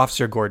Officer.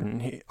 Officer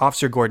Gordon.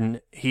 Officer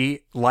Gordon,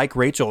 he, like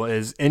Rachel,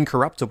 is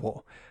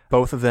incorruptible.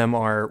 Both of them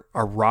are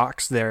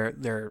rocks.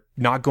 They're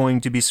not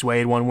going to be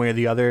swayed one way or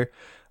the other.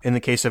 In the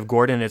case of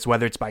Gordon, it's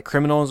whether it's by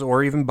criminals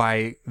or even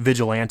by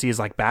vigilantes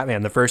like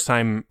Batman. The first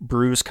time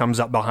Bruce comes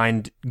up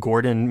behind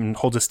Gordon and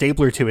holds a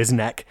stapler to his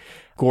neck,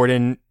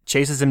 Gordon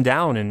chases him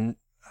down and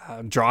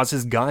draws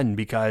his gun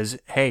because,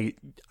 hey,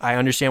 I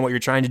understand what you're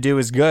trying to do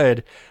is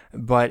good,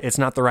 but it's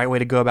not the right way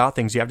to go about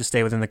things. You have to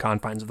stay within the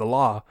confines of the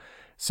law.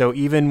 So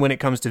even when it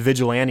comes to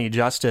vigilante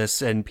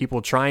justice and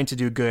people trying to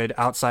do good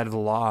outside of the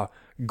law,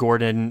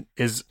 Gordon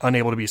is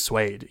unable to be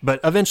swayed. But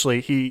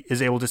eventually he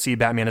is able to see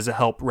Batman as a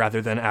help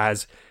rather than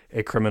as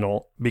a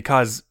criminal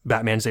because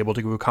Batman's able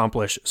to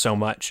accomplish so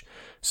much.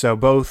 So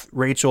both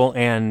Rachel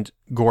and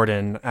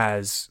Gordon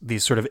as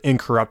these sort of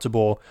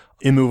incorruptible,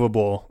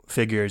 immovable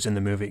figures in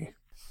the movie.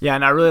 Yeah,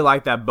 and I really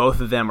like that both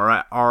of them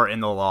are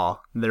in the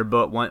law. They're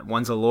both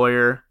one's a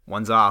lawyer,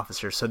 one's an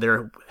officer, so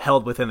they're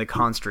held within the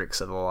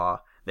constricts of the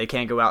law. They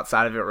can't go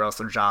outside of it or else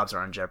their jobs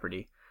are in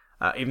jeopardy.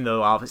 Even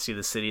though obviously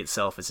the city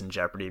itself is in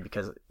jeopardy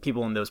because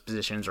people in those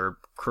positions are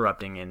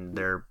corrupting and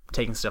they're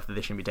taking stuff that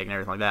they shouldn't be taking,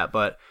 everything like that.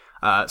 But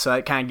so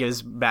that kind of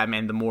gives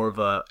Batman the more of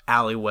a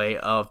alleyway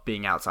of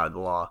being outside the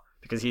law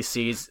because he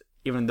sees,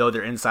 even though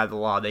they're inside the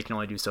law, they can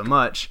only do so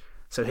much.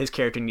 So his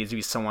character needs to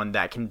be someone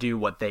that can do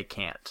what they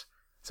can't.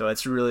 So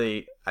it's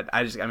really,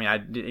 I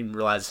didn't even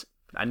realize,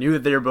 I knew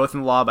that they were both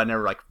in the law, but I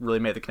never really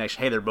made the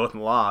connection. Hey, they're both in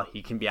the law.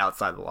 He can be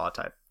outside the law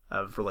type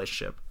of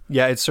relationship.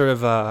 Yeah, it's sort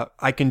of a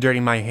I can dirty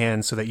my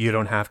hands so that you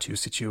don't have to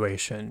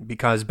situation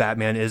because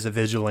Batman is a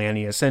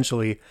vigilante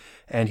essentially,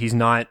 and he's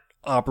not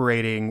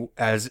operating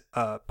as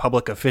a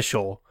public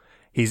official.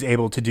 He's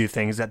able to do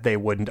things that they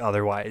wouldn't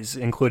otherwise,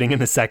 including in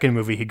the second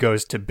movie, he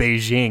goes to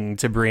Beijing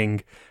to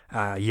bring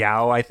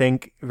Yao, I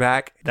think,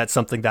 back. That's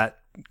something that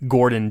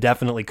Gordon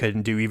definitely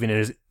couldn't do even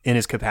in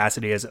his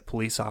capacity as a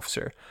police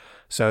officer.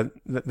 So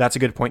that's a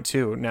good point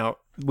too. Now,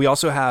 we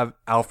also have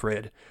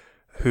Alfred,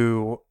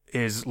 who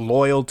is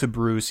loyal to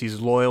Bruce. He's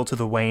loyal to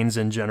the Waynes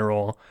in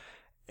general.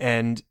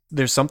 And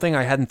there's something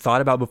I hadn't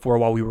thought about before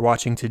while we were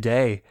watching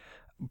today.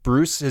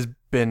 Bruce has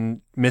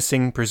been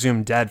missing,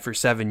 presumed dead for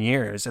 7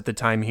 years at the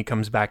time he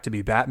comes back to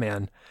be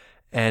Batman.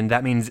 And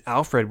that means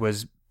Alfred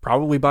was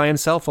probably by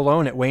himself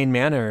alone at Wayne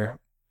Manor,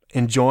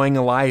 enjoying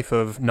a life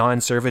of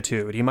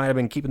non-servitude. He might have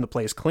been keeping the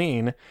place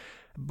clean,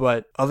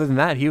 but other than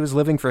that, he was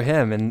living for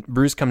him. And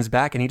Bruce comes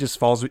back and he just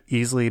falls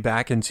easily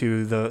back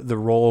into the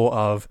role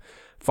of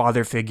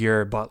father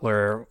figure,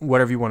 butler,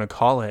 whatever you want to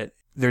call it.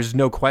 There's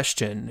no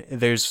question.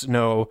 There's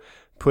no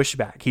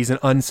pushback. He's an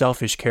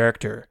unselfish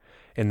character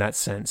in that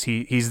sense.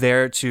 He's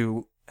there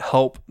to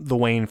help the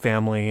Wayne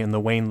family and the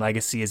Wayne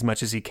legacy as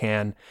much as he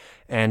can.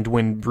 And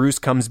when Bruce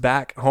comes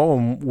back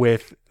home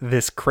with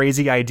this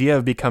crazy idea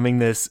of becoming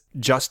this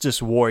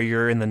justice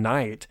warrior in the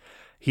night,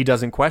 he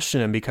doesn't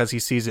question him because he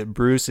sees that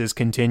Bruce is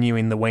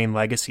continuing the Wayne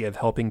legacy of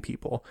helping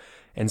people.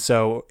 And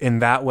so in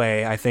that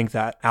way, I think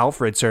that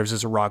Alfred serves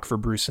as a rock for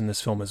Bruce in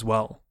this film as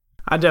well.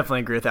 I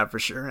definitely agree with that for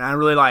sure. And I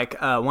really like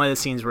one of the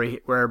scenes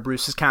where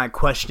Bruce is kind of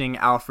questioning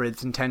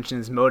Alfred's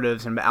intentions,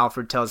 motives, and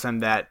Alfred tells him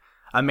that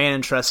a man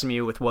entrusted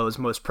me with what was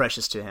most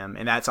precious to him.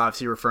 And that's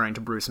obviously referring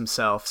to Bruce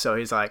himself. So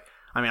he's like,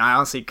 I mean, I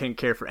honestly couldn't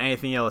care for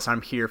anything else.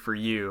 I'm here for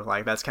you.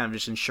 Like, that's kind of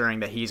just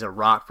ensuring that he's a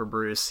rock for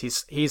Bruce.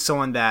 He's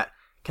someone that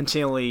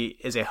continually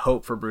is a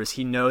hope for Bruce.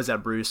 He knows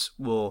that Bruce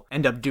will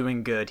end up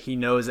doing good. He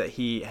knows that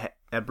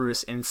that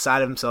Bruce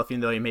inside of himself,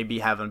 even though he may be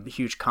having a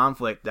huge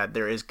conflict, that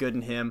there is good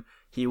in him.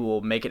 He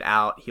will make it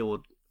out. He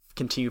will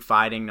continue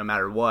fighting no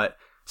matter what.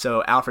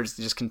 So Alfred's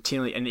just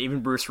continually, and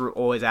even Bruce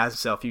always asks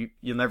himself,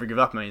 "You'll never give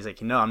up on me." He's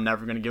like, "No, I'm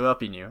never going to give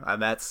up on you.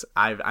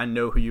 I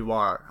know who you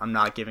are. I'm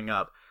not giving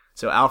up."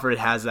 So Alfred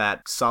has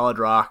that solid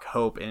rock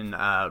hope in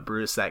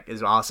Bruce that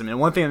is awesome. And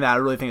one thing that I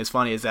really think is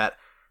funny is that,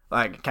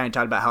 like, kind of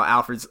talked about how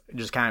Alfred's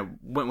just kind of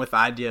went with the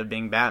idea of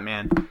being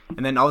Batman,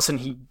 and then all of a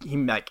sudden he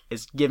like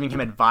is giving him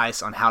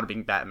advice on how to be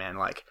Batman.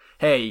 Like,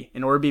 hey,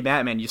 in order to be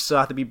Batman, you still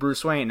have to be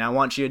Bruce Wayne. And I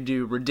want you to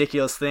do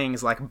ridiculous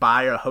things like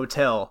buy a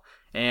hotel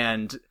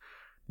and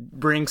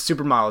bring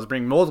supermodels,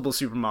 bring multiple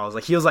supermodels.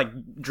 Like, he was like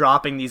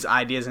dropping these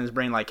ideas in his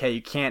brain, like, hey,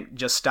 you can't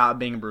just stop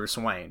being Bruce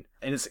Wayne.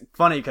 And it's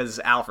funny because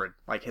Alfred,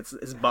 like, it's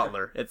his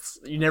butler.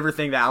 You never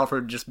think that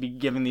Alfred would just be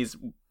giving these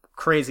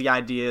crazy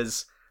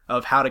ideas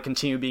of how to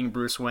continue being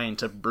Bruce Wayne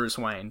to Bruce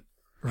Wayne.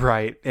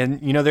 Right.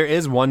 And, you know, there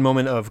is one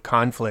moment of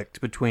conflict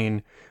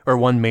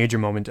one major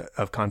moment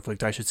of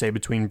conflict, I should say,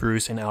 between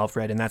Bruce and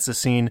Alfred. And that's the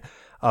scene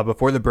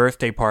before the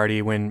birthday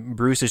party when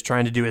Bruce is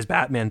trying to do his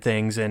Batman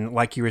things. And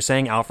like you were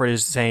saying, Alfred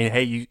is saying,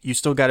 hey, you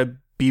still got to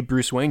be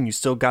Bruce Wayne. You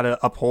still got to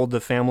uphold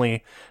the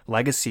family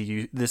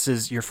legacy. This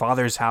is your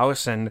father's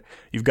house, and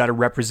you've got to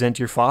represent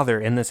your father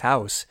in this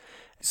house.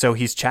 So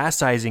he's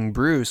chastising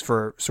Bruce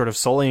for sort of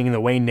sullying the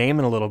Wayne name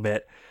in a little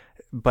bit.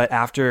 But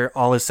after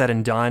all is said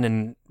and done,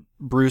 and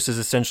Bruce is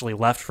essentially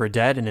left for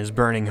dead in his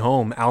burning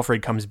home,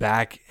 Alfred comes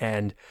back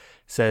and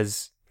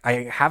says,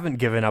 I haven't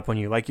given up on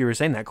you. Like you were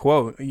saying, that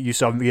quote, you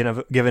still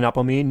haven't given up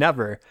on me?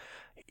 Never.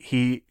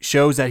 He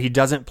shows that he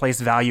doesn't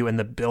place value in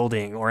the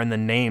building or in the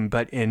name,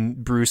 but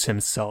in Bruce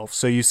himself.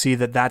 So you see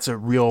that that's a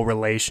real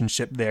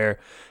relationship there.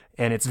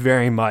 And it's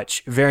very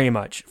much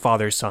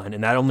father-son.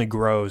 And that only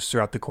grows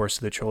throughout the course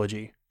of the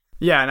trilogy.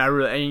 Yeah,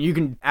 and you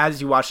can,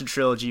 as you watch the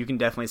trilogy, you can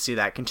definitely see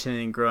that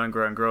continuing to grow and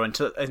grow and grow.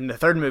 Until in the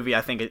third movie,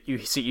 I think you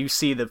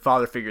see the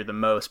father figure the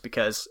most,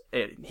 because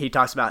he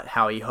talks about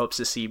how he hopes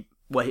to see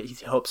what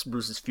he hopes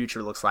Bruce's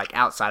future looks like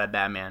outside of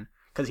Batman,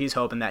 because he's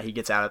hoping that he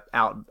gets out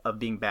of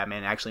being Batman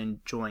and actually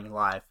enjoying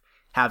life,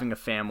 having a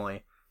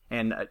family,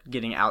 and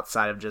getting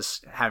outside of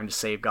just having to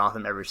save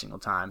Gotham every single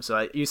time.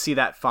 So you see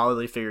that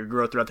fatherly figure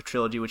grow throughout the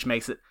trilogy, which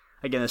makes it,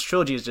 again, this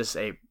trilogy is just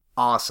a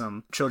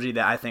awesome trilogy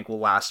that I think will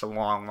last a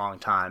long, long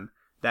time.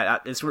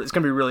 That it's going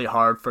to be really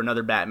hard for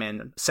another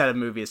Batman set of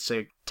movies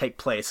to take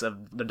place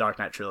of the Dark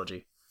Knight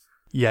trilogy.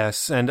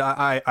 Yes, and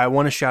I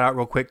want to shout out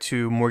real quick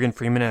to Morgan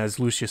Freeman as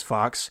Lucius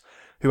Fox,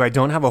 who I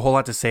don't have a whole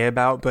lot to say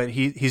about, but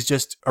he's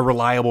just a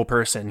reliable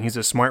person. He's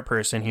a smart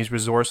person. He's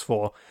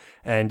resourceful,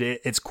 and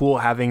it's cool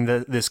having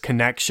this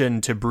connection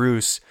to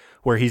Bruce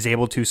where he's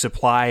able to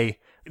supply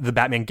the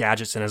Batman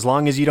gadgets, and as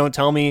long as you don't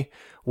tell me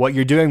what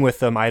you're doing with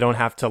them, I don't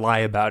have to lie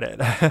about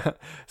it.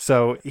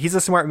 So he's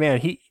a smart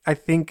man. He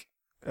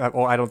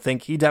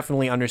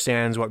definitely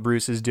understands what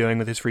Bruce is doing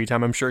with his free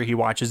time. I'm sure he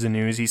watches the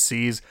news. He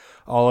sees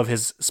all of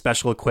his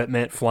special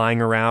equipment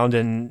flying around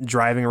and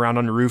driving around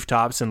on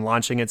rooftops and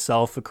launching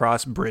itself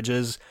across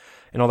bridges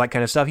and all that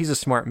kind of stuff. He's a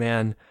smart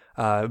man,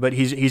 but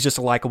he's just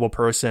a likable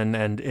person,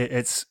 and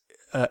it's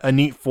a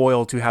neat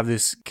foil to have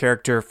this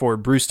character for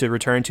Bruce to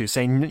return to,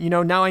 saying, you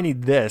know, now I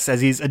need this, as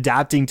he's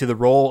adapting to the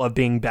role of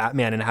being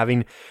Batman and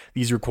having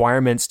these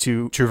requirements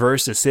to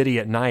traverse a city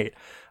at night.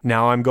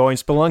 Now I'm going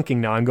spelunking.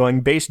 Now I'm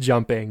going base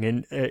jumping,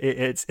 and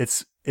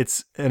it's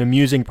an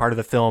amusing part of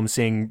the film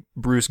seeing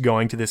Bruce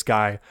going to this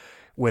guy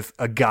with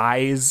a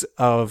guise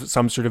of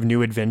some sort of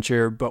new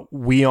adventure. But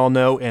we all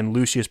know, and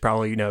Lucius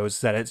probably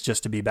knows, that it's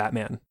just to be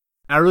Batman.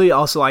 I really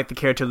also like the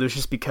character of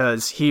Lucius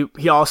because he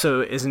also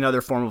is another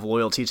form of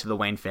loyalty to the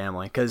Wayne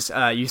family. Because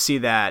you see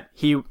that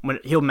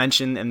he'll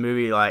mention in the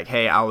movie, like,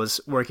 hey, I was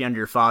working under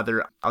your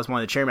father. I was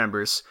one of the chair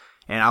members,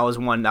 and I was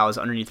one that was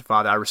underneath the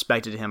father. I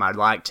respected him. I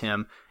liked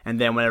him. And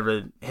then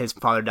whenever his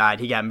father died,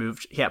 he got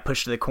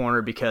pushed to the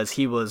corner because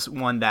he was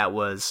one that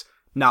was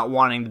not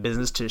wanting the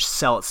business to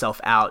sell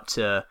itself out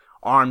to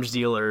arms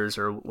dealers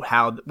or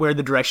where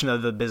the direction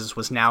of the business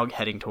was now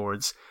heading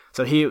towards.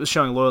 So he was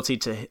showing loyalty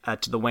to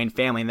the Wayne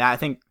family, and I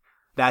think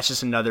that's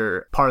just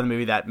another part of the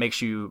movie that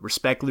makes you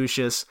respect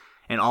Lucius,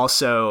 and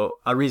also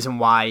a reason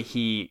why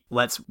he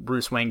lets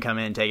Bruce Wayne come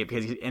in and take it,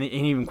 because he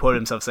even quoted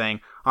himself saying,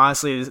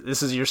 "Honestly,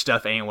 this is your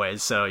stuff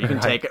anyways, so you can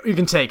take it. You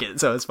can take it,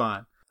 so it's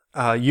fine."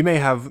 You may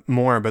have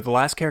more, but the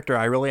last character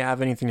I really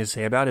have anything to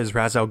say about is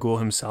Ra's al Ghul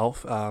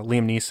himself,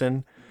 Liam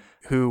Neeson,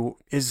 who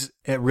is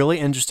a really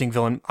interesting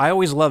villain. I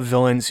always love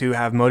villains who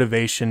have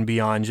motivation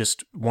beyond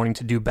just wanting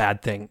to do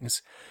bad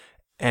things.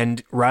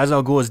 And Ra's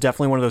al Ghul is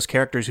definitely one of those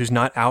characters who's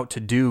not out to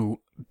do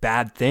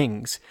bad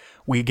things.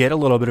 We get a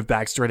little bit of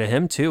backstory to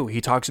him, too.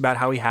 He talks about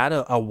how he had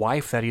a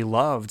wife that he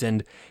loved,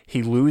 and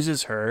he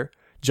loses her,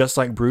 just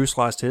like Bruce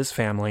lost his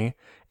family.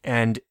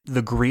 And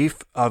the grief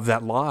of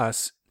that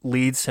loss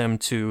leads him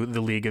to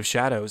the League of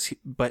Shadows.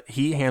 But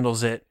he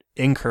handles it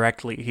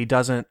incorrectly. He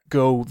doesn't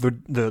go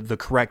the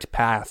correct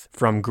path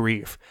from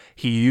grief.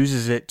 He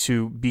uses it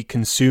to be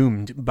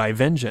consumed by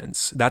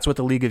vengeance. That's what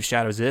the League of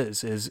Shadows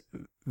is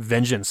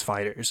vengeance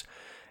fighters.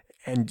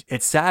 And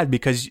it's sad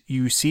because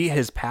you see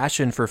his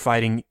passion for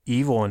fighting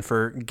evil and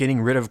for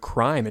getting rid of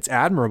crime. It's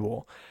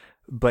admirable.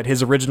 But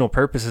his original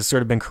purpose has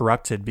sort of been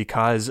corrupted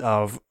because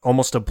of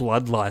almost a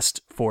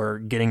bloodlust for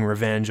getting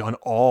revenge on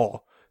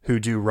all who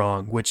do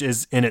wrong, which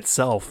is in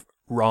itself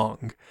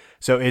wrong.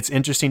 So it's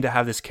interesting to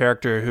have this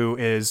character who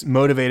is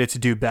motivated to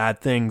do bad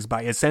things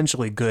by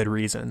essentially good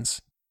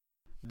reasons.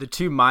 The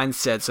two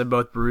mindsets of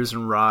both Bruce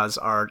and Roz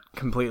are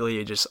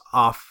completely just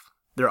off.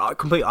 They're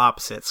complete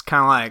opposites.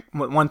 Kind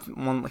of like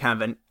one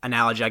kind of an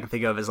analogy I can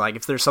think of is like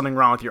if there's something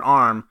wrong with your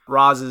arm,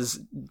 Roz's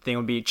thing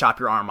would be chop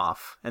your arm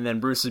off, and then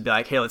Bruce would be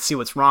like, hey, let's see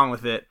what's wrong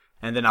with it,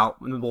 and then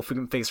we'll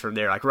fix it from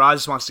there. Like Roz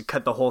just wants to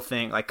cut the whole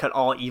thing, like cut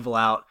all evil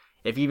out.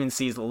 If he even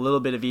sees a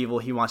little bit of evil,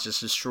 he wants to just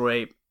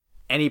destroy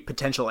any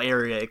potential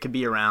area it could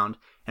be around,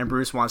 and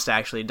Bruce wants to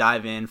actually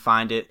dive in,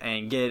 find it,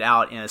 and get it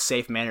out in a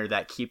safe manner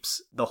that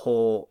keeps the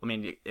whole,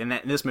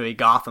 in this movie,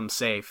 Gotham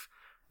safe,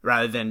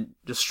 rather than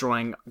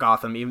destroying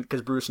Gotham, even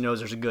because Bruce knows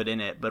there's a good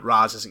in it, but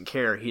Roz doesn't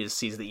care. He just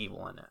sees the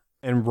evil in it.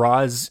 And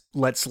Roz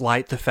lets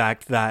light the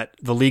fact that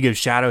the League of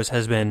Shadows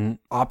has been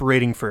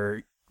operating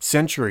for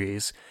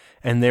centuries,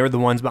 and they were the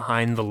ones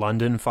behind the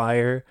London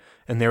fire,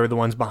 and they were the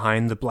ones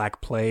behind the Black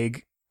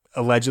Plague,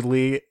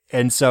 allegedly.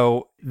 And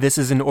so this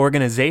is an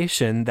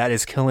organization that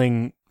is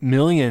killing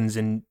millions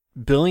and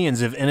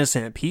billions of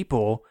innocent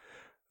people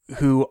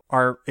who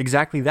are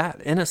exactly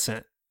that,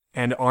 innocent,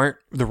 and aren't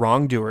the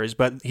wrongdoers,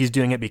 but he's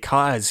doing it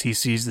because he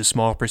sees the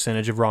small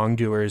percentage of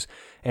wrongdoers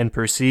and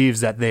perceives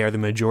that they are the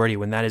majority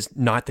when that is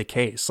not the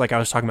case. Like I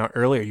was talking about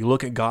earlier, you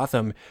look at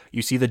Gotham,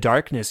 you see the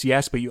darkness,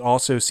 yes, but you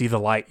also see the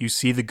light. You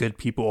see the good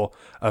people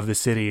of the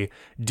city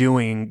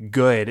doing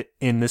good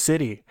in the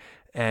city.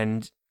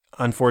 And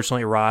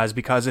unfortunately, Roz,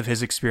 because of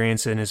his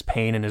experience and his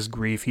pain and his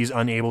grief, he's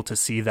unable to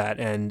see that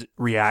and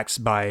reacts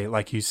by,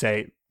 like you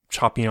say,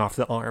 chopping off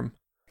the arm.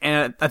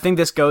 And I think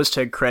this goes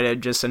to credit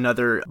just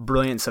another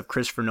brilliance of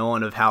Christopher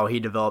Nolan of how he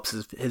develops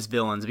his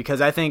villains, because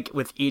I think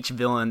with each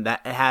villain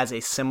that has a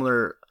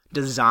similar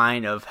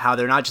design of how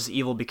they're not just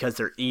evil because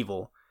they're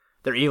evil.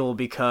 They're evil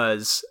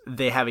because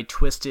they have a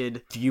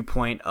twisted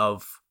viewpoint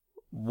of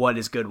what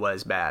is good, what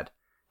is bad.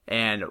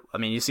 And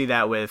you see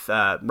that with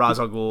Ra's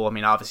al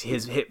Ghul.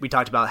 Obviously we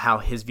talked about how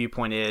his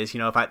viewpoint is,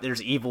 if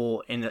there's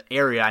evil in the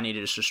area, I need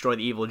to just destroy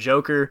the evil.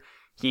 Joker,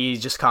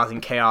 he's just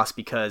causing chaos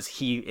because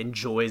he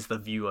enjoys the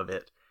view of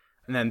it.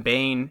 And then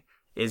Bane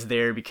is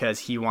there because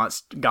he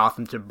wants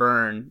Gotham to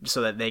burn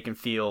so that they can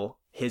feel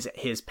his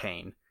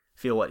pain,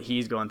 feel what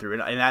he's going through.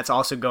 And that's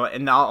also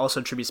and that also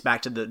attributes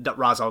back to the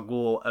Ra's al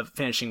Ghul of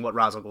finishing what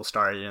Ra's al Ghul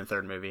started in the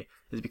third movie,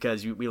 is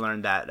because we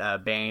learned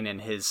that Bane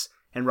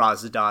and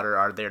Raz's daughter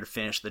are there to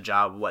finish the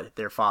job of what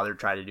their father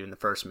tried to do in the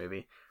first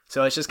movie.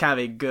 So it's just kind of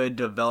a good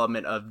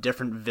development of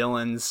different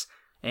villains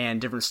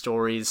and different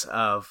stories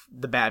of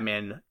the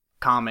Batman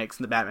comics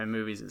and the Batman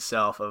movies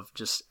itself, of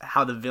just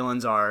how the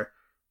villains are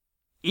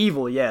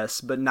evil,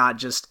 yes, but not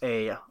just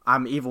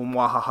I'm evil,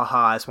 mwahaha,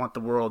 I just want the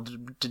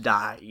world to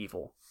die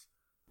evil.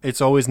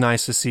 It's always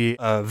nice to see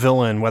a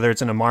villain, whether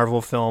it's in a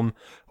Marvel film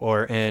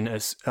or in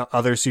a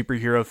other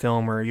superhero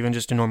film or even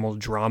just a normal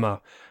drama,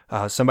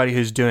 somebody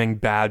who's doing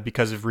bad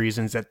because of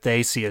reasons that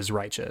they see as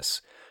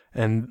righteous.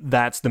 And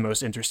that's the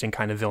most interesting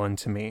kind of villain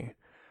to me.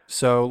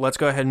 So let's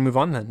go ahead and move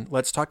on then.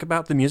 Let's talk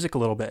about the music a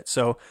little bit.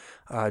 So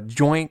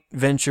joint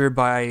venture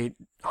by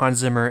Hans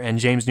Zimmer and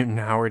James Newton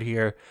Howard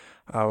here.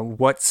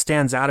 What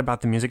stands out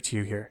about the music to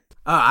you here?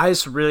 I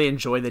just really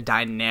enjoy the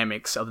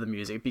dynamics of the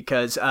music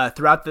because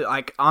throughout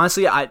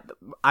honestly, I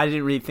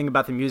didn't really think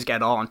about the music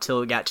at all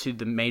until it got to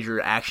the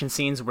major action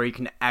scenes where you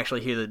can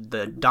actually hear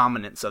the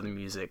dominance of the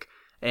music.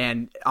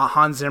 And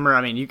Hans Zimmer,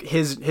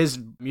 his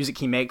music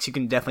he makes, you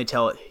can definitely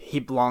tell he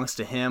belongs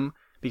to him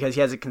because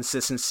he has a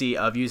consistency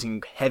of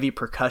using heavy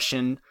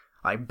percussion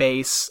like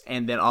bass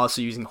and then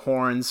also using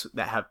horns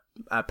that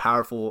have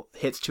powerful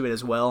hits to it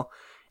as well.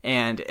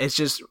 And it's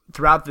just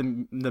throughout the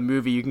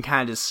movie, you can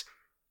kind of just,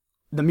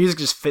 the music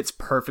just fits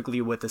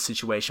perfectly with the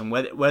situation.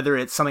 Whether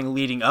it's something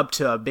leading up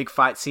to a big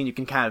fight scene, you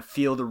can kind of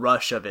feel the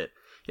rush of it.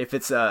 If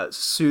it's a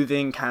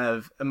soothing kind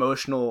of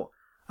emotional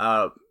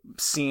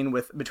scene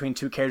between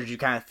two characters, you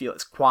kind of feel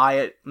it's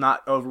quiet,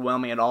 not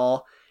overwhelming at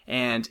all,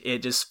 and it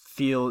just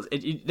feels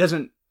it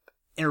doesn't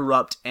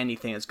interrupt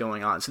anything that's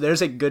going on. So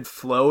there's a good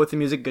flow with the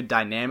music, good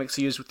dynamics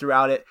used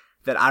throughout it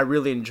that I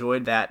really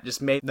enjoyed. That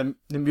just made the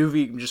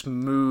movie just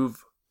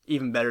move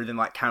even better than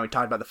like kind of we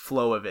talked about the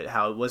flow of it,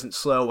 how it wasn't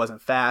slow,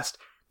 wasn't fast.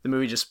 The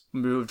movie just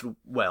moved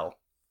well.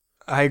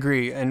 I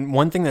agree. And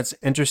one thing that's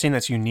interesting,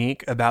 that's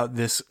unique about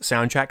this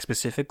soundtrack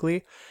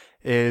specifically,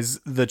 is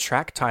the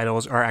track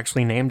titles are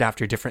actually named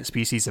after different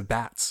species of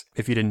bats,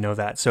 if you didn't know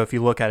that. So if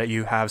you look at it,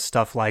 you have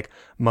stuff like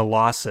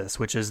Molossus,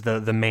 which is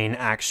the main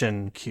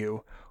action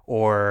cue,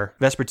 or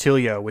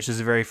Vespertilio, which is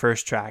the very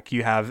first track.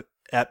 You have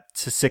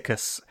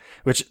Epticus,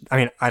 which, I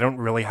mean, I don't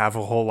really have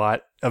a whole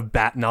lot of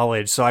bat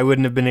knowledge, so I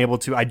wouldn't have been able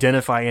to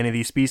identify any of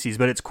these species.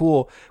 But it's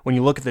cool when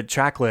you look at the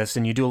track list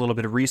and you do a little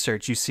bit of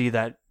research, you see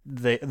that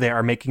they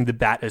are making the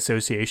bat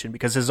association,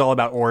 because this is all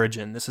about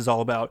origin. This is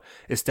all about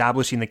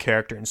establishing the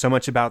character. And so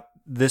much about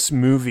this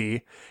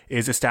movie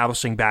is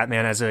establishing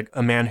Batman as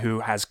a man who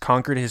has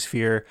conquered his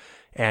fear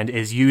and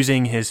is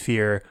using his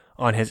fear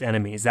on his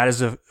enemies. That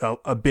is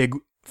a big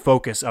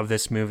focus of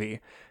this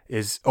movie,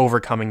 is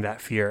overcoming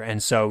that fear.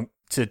 And so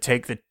to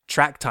take the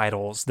track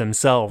titles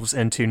themselves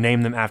and to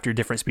name them after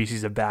different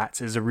species of bats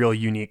is a real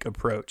unique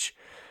approach.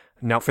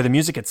 Now, for the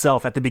music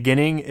itself, at the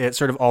beginning, it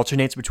sort of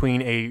alternates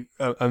between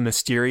a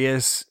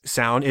mysterious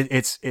sound.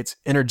 It's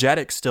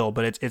energetic still,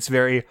 but it's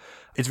very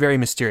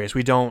mysterious.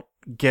 We don't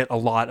get a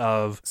lot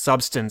of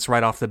substance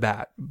right off the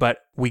bat,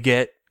 but we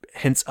get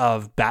hints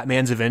of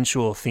Batman's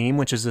eventual theme,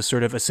 which is this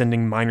sort of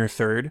ascending minor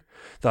third.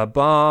 The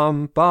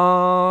bum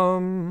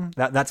bum.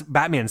 That's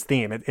Batman's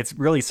theme. It's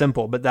really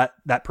simple, but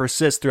that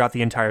persists throughout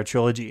the entire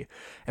trilogy.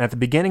 And at the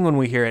beginning, when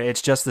we hear it,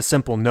 it's just the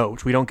simple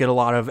note. We don't get a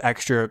lot of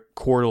extra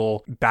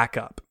chordal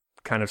backup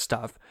kind of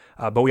stuff.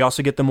 But we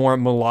also get the more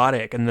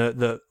melodic and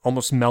the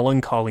almost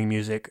melancholy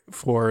music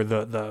for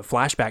the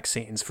flashback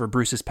scenes for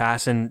Bruce's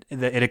past, and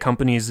it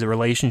accompanies the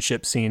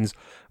relationship scenes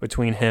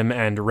between him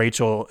and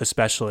Rachel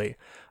especially.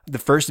 The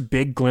first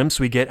big glimpse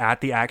we get at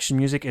the action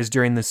music is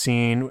during the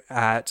scene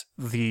at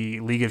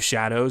the League of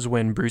Shadows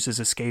when Bruce is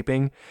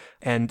escaping.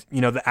 And, you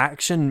know, the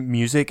action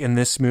music in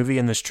this movie,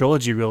 in this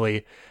trilogy,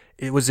 really,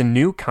 it was a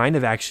new kind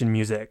of action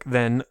music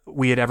than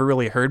we had ever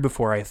really heard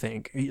before, I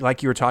think.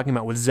 Like you were talking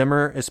about with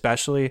Zimmer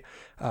especially,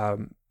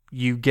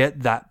 you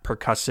get that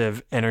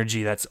percussive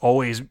energy that's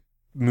always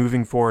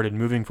moving forward,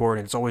 and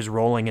it's always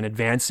rolling and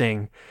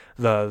advancing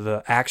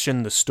the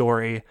action, the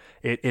story.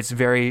 It's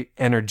very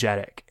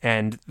energetic,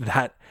 and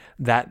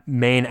that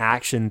main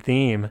action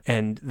theme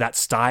and that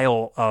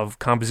style of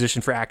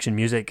composition for action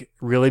music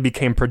really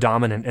became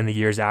predominant in the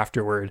years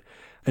afterward,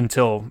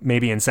 until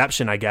maybe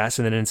Inception, I guess.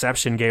 And then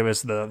Inception gave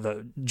us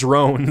the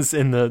drones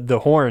and the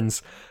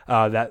horns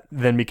that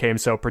then became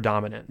so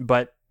predominant.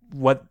 But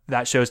what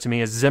that shows to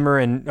me is Zimmer,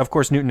 and of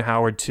course Newton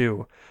Howard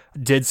too,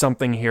 did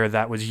something here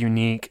that was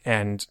unique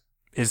and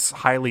is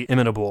highly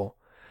imitable.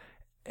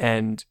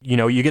 And, you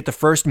know, you get the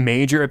first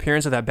major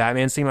appearance of that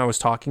Batman theme I was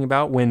talking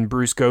about when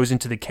Bruce goes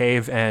into the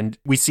cave, and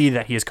we see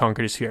that he has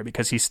conquered his fear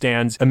because he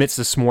stands amidst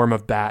a swarm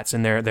of bats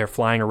and they're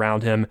flying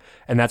around him.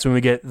 And that's when we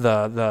get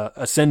the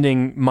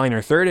ascending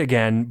minor third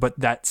again, but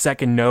that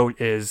second note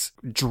is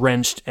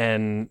drenched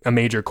in a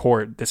major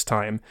chord this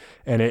time.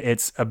 And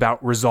it's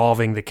about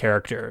resolving the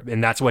character.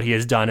 And that's what he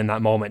has done in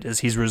that moment, is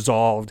he's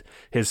resolved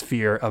his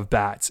fear of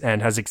bats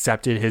and has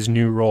accepted his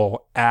new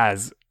role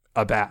as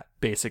a bat,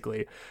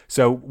 basically.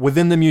 So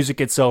within the music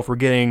itself, we're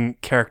getting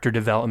character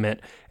development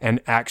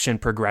and action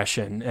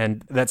progression,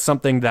 and that's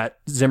something that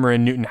Zimmer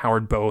and Newton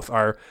Howard both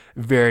are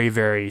very,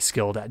 very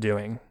skilled at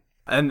doing.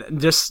 And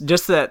just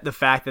that the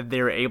fact that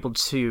they were able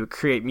to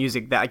create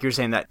music that, like you're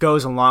saying, that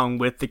goes along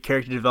with the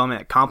character development,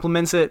 that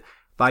complements it,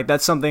 like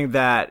that's something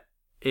that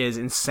is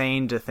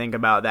insane to think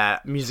about,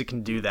 that music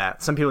can do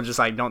that. Some people just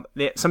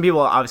some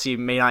people obviously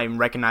may not even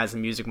recognize the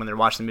music when they're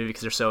watching the movie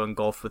because they're so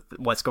engulfed with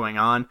what's going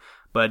on.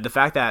 But the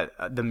fact that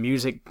the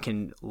music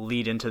can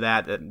lead into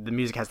that the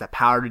music has that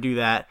power to do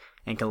that,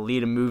 and can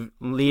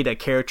lead a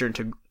character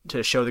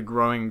to show the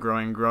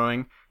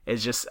growing,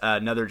 is just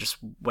another just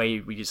way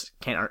we just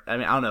can't. I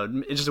mean, I don't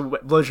know. It just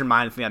blows your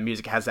mind to think that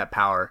music has that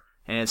power,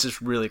 and it's just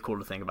really cool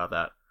to think about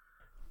that.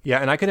 Yeah,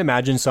 and I can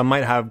imagine some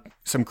might have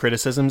some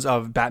criticisms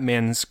of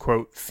Batman's,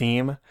 quote,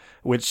 theme,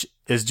 which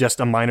is just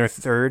a minor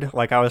third,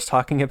 like I was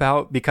talking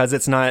about, because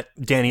it's not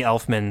Danny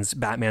Elfman's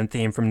Batman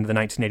theme from the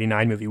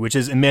 1989 movie, which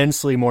is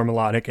immensely more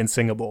melodic and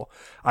singable.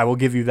 I will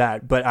give you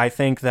that. But I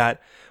think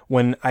that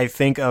when I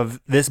think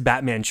of this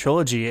Batman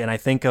trilogy and I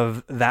think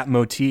of that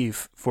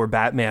motif for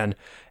Batman,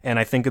 and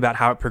I think about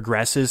how it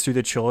progresses through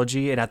the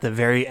trilogy, and at the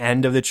very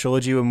end of the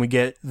trilogy when we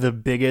get the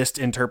biggest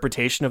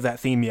interpretation of that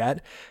theme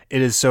yet,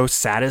 it is so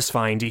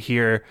satisfying to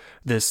hear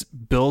this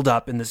build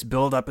up and this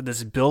build up and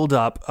this build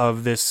up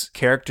of this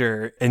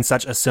character in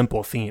such a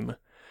simple theme.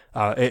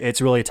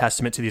 It's really a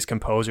testament to these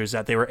composers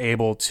that they were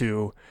able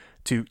to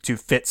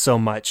fit so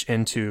much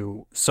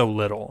into so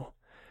little.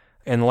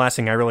 And the last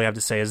thing I really have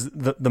to say is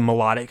the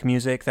melodic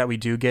music that we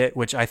do get,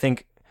 which I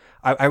think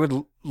I would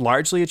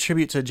largely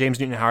attribute to James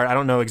Newton Howard. I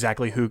don't know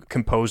exactly who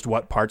composed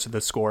what parts of the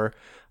score,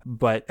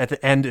 but at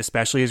the end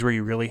especially is where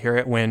you really hear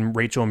it, when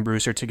Rachel and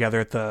Bruce are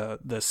together at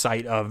the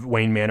site of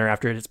Wayne Manor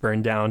after it's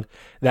burned down.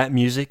 That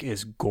music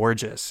is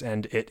gorgeous,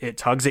 and it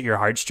tugs at your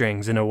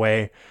heartstrings in a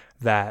way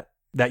that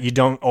you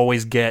don't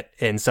always get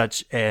in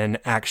such an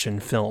action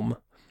film.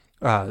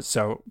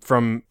 So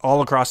from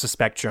all across the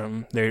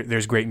spectrum,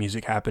 there's great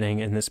music happening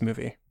in this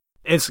movie.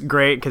 It's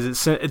great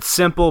because it's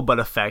simple but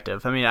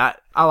effective. I mean,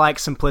 I like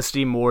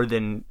simplicity more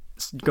than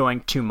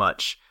going too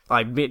much.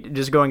 Like,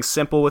 just going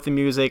simple with the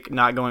music,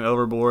 not going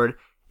overboard,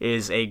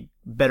 is a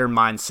better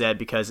mindset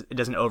because it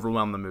doesn't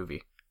overwhelm the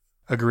movie.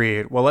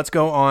 Agreed. Well, let's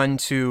go on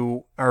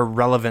to our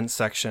relevance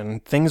section,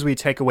 things we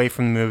take away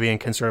from the movie and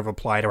can sort of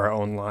apply to our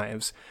own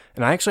lives.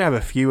 And I actually have a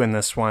few in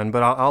this one,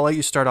 but I'll let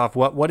you start off.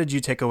 What did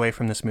you take away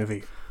from this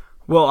movie?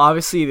 Well,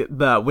 obviously,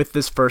 with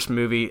this first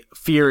movie,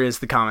 fear is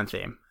the common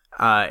theme.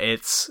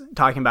 It's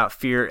talking about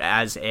fear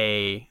as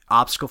a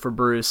obstacle for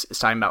Bruce. It's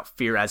talking about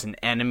fear as an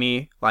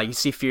enemy. Like, you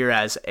see fear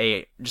as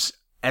just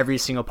every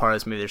single part of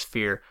this movie, there's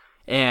fear.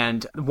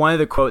 And one of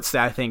the quotes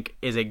that I think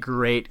is a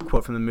great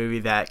quote from the movie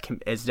that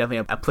is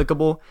definitely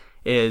applicable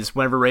is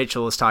whenever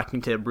Rachel is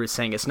talking to Bruce,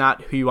 saying, it's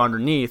not who you are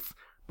underneath,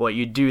 but what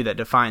you do that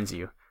defines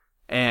you.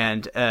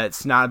 And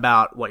it's not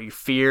about what you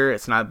fear.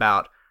 It's not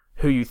about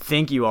who you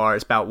think you are.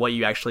 It's about what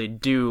you actually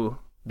do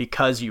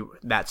because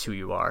that's who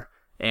you are.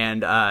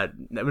 And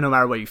no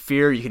matter what you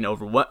fear, you can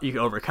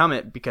overcome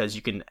it because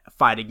you can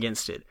fight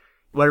against it.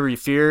 Whatever you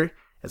fear,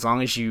 as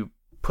long as you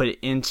put it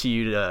into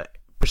you to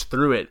push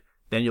through it,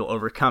 then you'll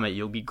overcome it.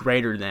 You'll be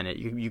greater than it.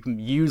 You can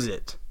use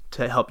it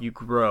to help you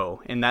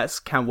grow. And that's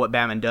kind of what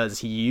Batman does.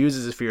 He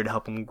uses his fear to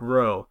help him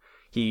grow.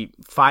 He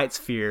fights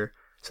fear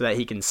so that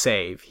he can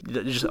save.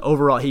 Just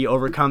overall, he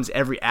overcomes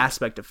every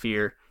aspect of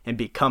fear and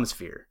becomes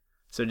fear.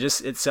 So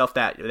just itself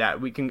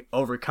that we can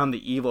overcome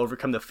the evil,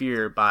 overcome the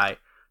fear by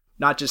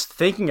not just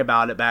thinking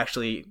about it, but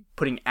actually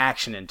putting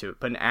action into it,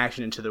 putting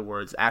action into the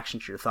words,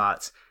 action to your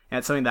thoughts. And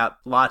it's something that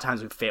a lot of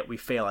times we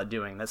fail at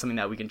doing. That's something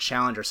that we can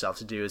challenge ourselves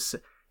to do is,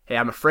 hey,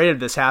 I'm afraid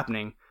of this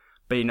happening,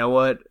 but you know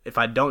what? If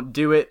I don't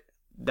do it,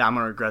 then I'm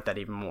going to regret that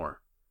even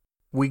more.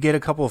 We get a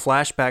couple of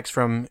flashbacks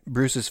from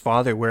Bruce's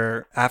father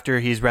where after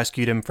he's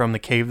rescued him from the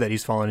cave that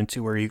he's fallen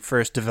into, where he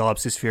first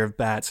develops his fear of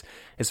bats,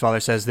 his father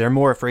says, they're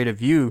more afraid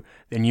of you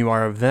than you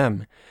are of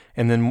them.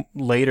 And then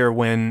later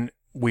when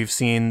we've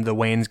seen the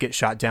Waynes get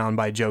shot down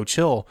by Joe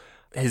Chill,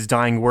 his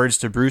dying words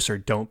to Bruce are,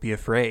 don't be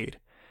afraid.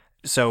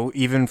 So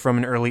even from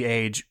an early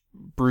age,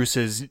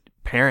 Bruce's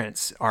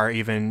parents are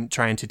even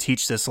trying to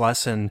teach this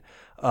lesson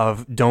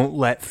of don't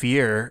let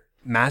fear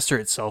master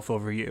itself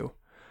over you.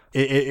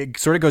 It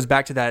sort of goes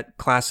back to that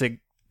classic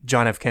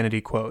John F.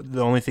 Kennedy quote,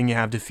 the only thing you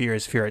have to fear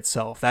is fear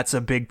itself. That's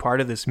a big part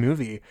of this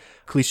movie.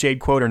 Cliched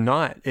quote or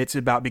not, it's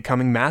about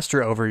becoming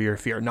master over your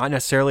fear, not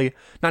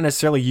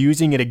necessarily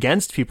using it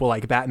against people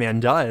like Batman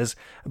does,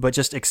 but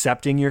just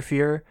accepting your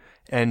fear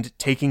and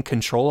taking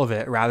control of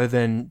it rather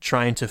than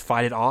trying to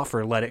fight it off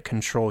or let it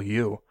control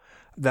you.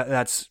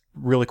 That's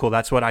really cool.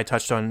 That's what I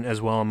touched on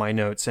as well in my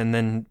notes. And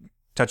then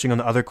touching on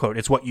the other quote,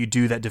 it's what you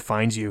do that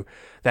defines you.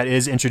 That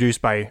is introduced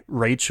by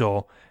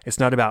Rachel. It's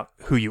not about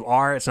who you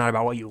are. It's not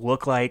about what you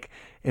look like.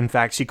 In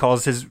fact, she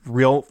calls his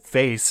real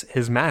face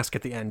his mask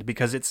at the end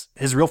because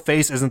his real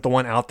face isn't the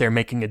one out there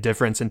making a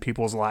difference in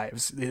people's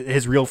lives.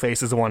 His real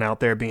face is the one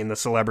out there being the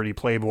celebrity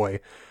playboy,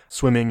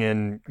 swimming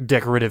in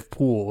decorative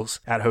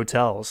pools at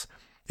hotels.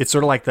 It's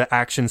sort of like the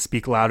actions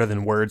speak louder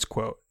than words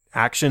quote.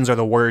 Actions are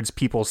the words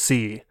people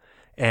see,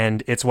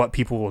 and it's what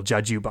people will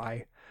judge you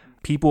by.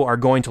 People are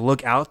going to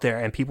look out there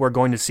and people are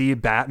going to see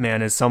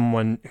Batman as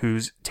someone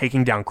who's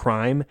taking down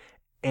crime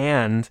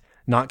and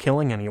not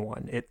killing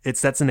anyone.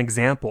 That's an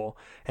example,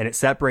 and it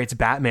separates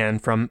Batman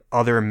from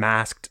other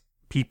masked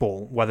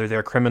people, whether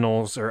they're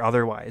criminals or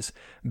otherwise.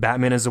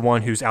 Batman is the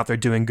one who's out there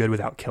doing good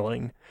without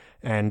killing.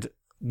 And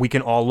we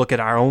can all look at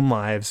our own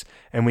lives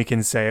and we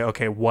can say,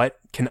 okay, what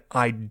can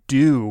I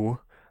do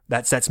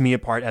that sets me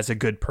apart as a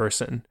good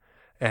person?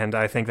 And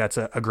I think that's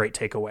a great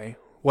takeaway.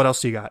 What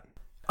else do you got?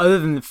 Other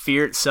than the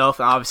fear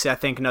itself, obviously I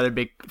think another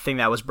big thing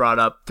that was brought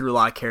up through a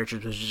lot of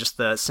characters was just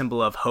the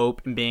symbol of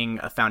hope and being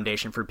a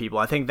foundation for people.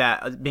 I think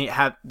that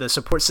the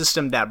support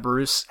system that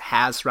Bruce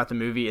has throughout the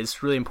movie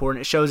is really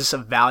important. It shows us a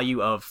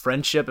value of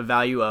friendship, a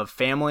value of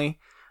family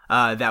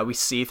that we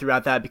see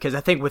throughout that, because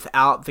I think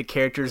without the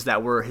characters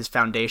that were his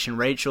foundation,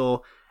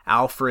 Rachel,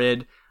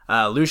 Alfred,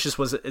 Lucius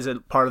is a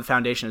part of the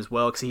foundation as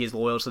well because he is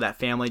loyal to that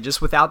family.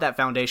 Just without that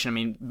foundation, I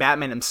mean,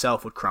 Batman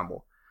himself would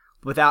crumble.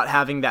 Without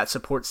having that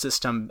support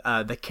system,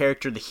 the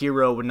character, the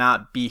hero, would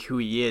not be who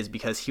he is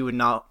because he would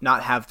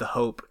not have the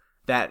hope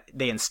that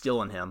they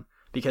instill in him.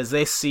 Because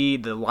they see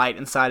the light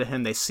inside of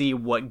him, they see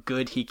what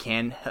good he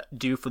can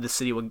do for the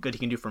city, what good he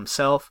can do for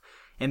himself,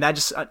 and that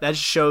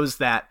just shows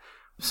that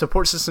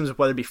support systems,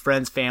 whether it be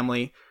friends,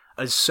 family,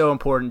 is so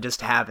important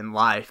just to have in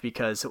life.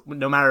 Because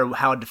no matter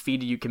how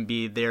defeated you can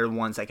be, they're the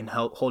ones that can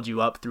help hold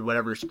you up through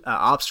whatever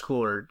obstacle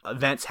or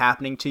events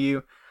happening to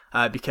you.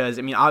 Because,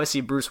 I mean,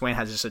 obviously Bruce Wayne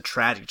has just a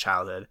tragic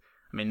childhood.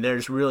 I mean,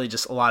 there's really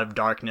just a lot of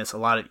darkness, a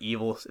lot of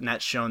evil, and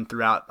that's shown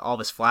throughout all of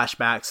his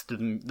flashbacks,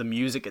 through the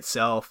music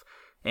itself,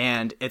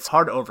 and it's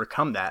hard to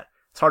overcome that.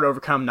 It's hard to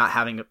overcome not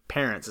having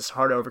parents. It's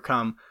hard to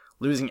overcome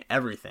losing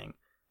everything.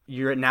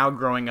 You're now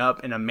growing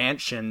up in a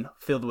mansion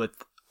filled with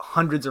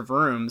hundreds of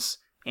rooms,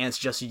 and it's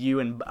just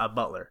you and a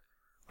butler.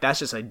 That's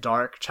just a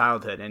dark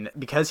childhood, and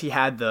because he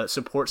had the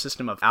support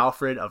system of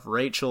Alfred, of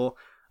Rachel,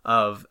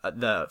 of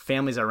the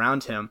families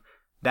around him,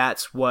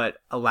 that's what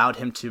allowed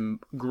him to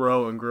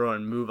grow and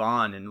move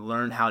on and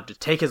learn how to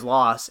take his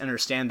loss and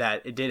understand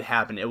that it did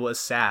happen. It was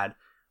sad,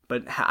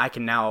 but I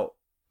can now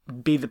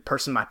be the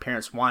person my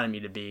parents wanted me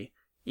to be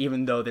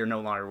even though they're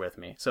no longer with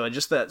me. So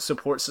just that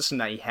support system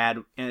that he had,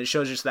 and it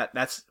shows just that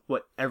that's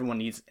what everyone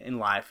needs in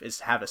life, is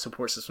to have a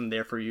support system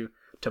there for you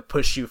to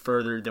push you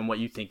further than what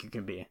you think you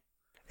can be.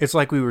 It's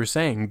like we were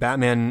saying,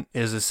 Batman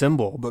is a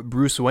symbol, but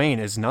Bruce Wayne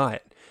is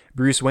not.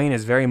 Bruce Wayne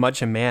is very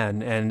much a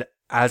man, and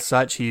as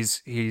such,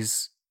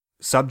 he's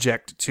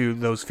subject to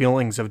those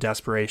feelings of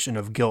desperation,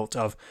 of guilt,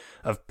 of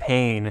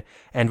pain,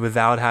 and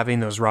without having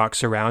those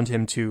rocks around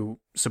him to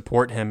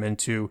support him and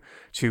to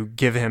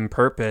give him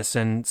purpose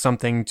and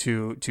something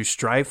to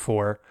strive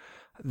for,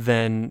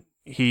 then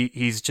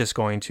he's just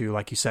going to,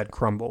 like you said,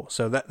 crumble.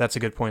 So that's a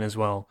good point as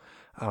well.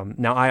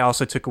 Now, I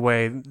also took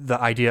away the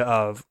idea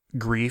of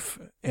grief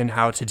and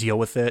how to deal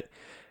with it,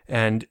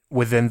 and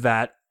within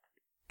that,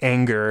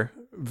 anger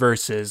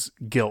versus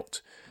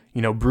guilt.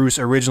 You know, Bruce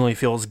originally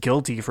feels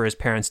guilty for his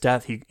parents'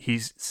 death.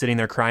 He's sitting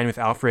there crying with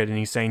Alfred, and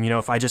he's saying, you know,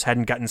 if I just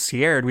hadn't gotten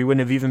scared, we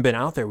wouldn't have even been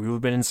out there. We would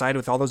have been inside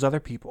with all those other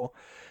people.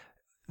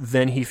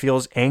 Then he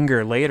feels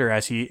anger later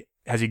as he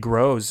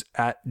grows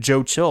at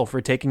Joe Chill for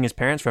taking his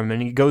parents from him,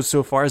 and he goes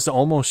so far as to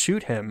almost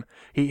shoot him.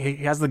 He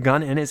has the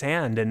gun in his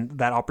hand, and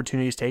that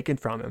opportunity is taken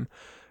from him.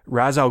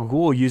 Ra's al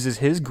Ghul uses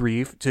his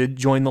grief to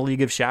join the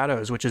League of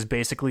Shadows, which is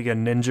basically a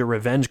ninja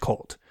revenge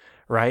cult,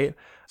 right?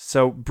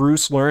 So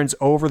Bruce learns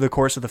over the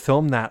course of the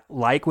film that,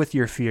 like with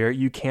your fear,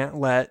 you can't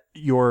let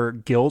your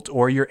guilt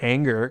or your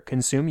anger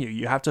consume you.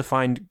 You have to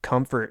find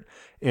comfort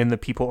in the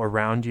people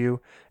around you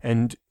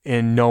and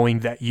in knowing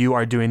that you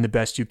are doing the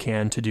best you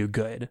can to do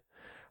good.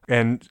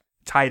 And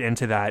tied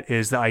into that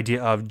is the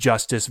idea of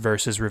justice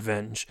versus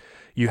revenge.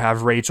 You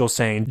have Rachel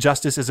saying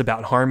justice is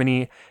about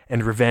harmony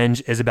and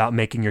revenge is about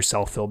making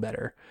yourself feel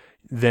better.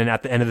 Then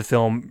at the end of the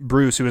film,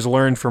 Bruce, who has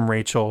learned from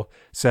Rachel,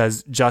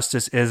 says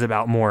justice is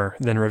about more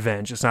than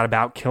revenge. It's not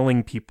about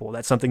killing people.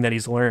 That's something that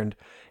he's learned.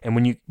 And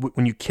when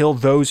you kill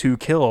those who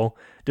kill,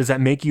 does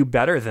that make you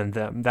better than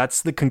them?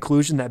 That's the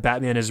conclusion that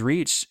Batman has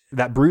reached,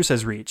 that Bruce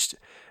has reached.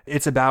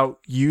 It's about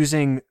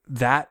using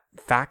that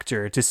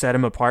factor to set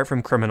him apart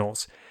from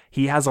criminals.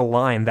 He has a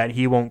line that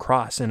he won't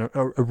cross and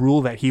a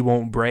rule that he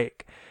won't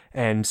break.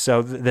 And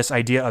so this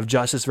idea of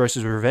justice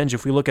versus revenge,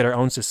 if we look at our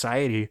own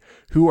society,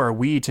 who are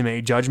we to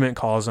make judgment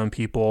calls on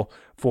people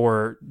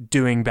for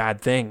doing bad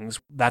things?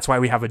 That's why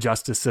we have a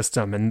justice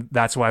system, and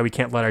that's why we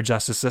can't let our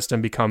justice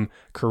system become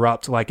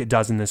corrupt like it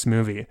does in this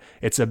movie.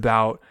 It's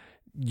about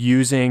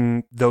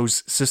using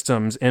those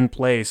systems in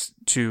place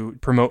to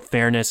promote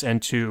fairness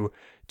and to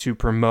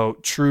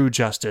promote true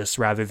justice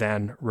rather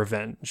than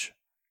revenge.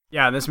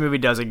 Yeah, this movie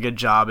does a good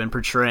job in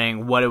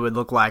portraying what it would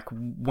look like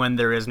when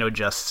there is no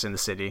justice in the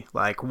city.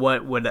 Like,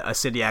 what would a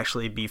city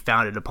actually be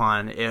founded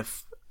upon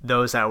if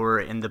those that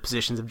were in the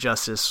positions of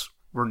justice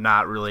were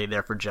not really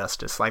there for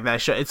justice? Like,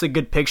 it's a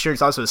good picture.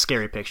 It's also a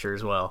scary picture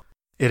as well.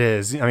 It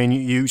is. I mean,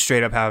 you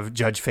straight up have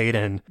Judge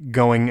Faden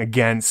going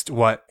against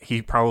what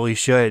he probably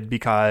should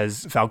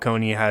because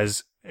Falcone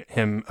has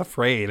him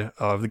afraid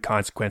of the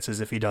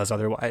consequences if he does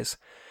otherwise.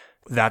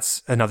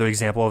 That's another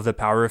example of the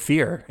power of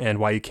fear and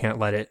why you can't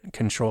let it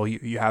control you.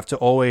 You have to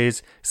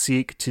always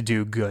seek to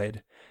do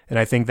good. And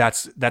I think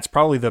that's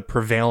probably the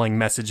prevailing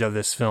message of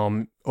this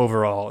film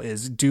overall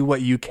is do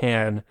what you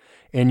can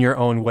in your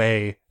own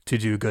way to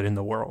do good in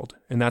the world.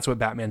 And that's what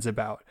Batman's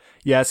about.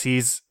 Yes,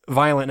 he's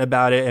violent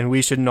about it, and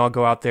we shouldn't all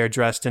go out there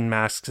dressed in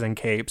masks and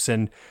capes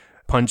and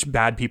punch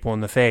bad people in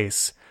the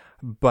face.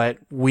 But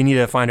we need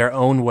to find our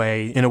own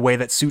way in a way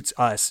that suits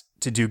us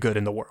to do good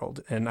in the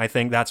world. And I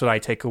think that's what I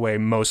take away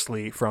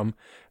mostly from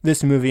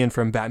this movie and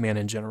from Batman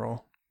in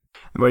general.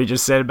 What you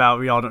just said about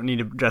we all don't need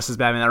to dress as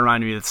Batman, that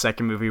reminded me of the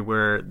second movie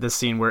where the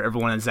scene where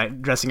everyone is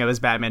dressing up as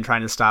Batman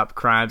trying to stop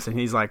crimes, and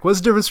he's like, what's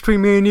the difference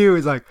between me and you?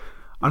 He's like,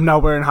 I'm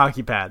not wearing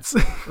hockey pads.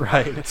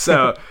 Right.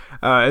 So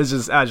it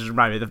just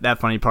reminded me of that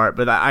funny part.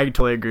 But I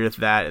totally agree with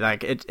that.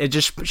 Like it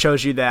just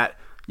shows you that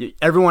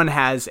everyone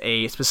has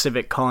a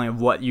specific calling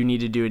of what you need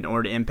to do in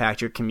order to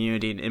impact your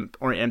community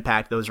or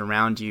impact those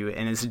around you.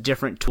 And it's a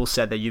different tool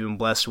set that you've been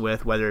blessed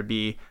with, whether it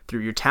be through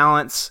your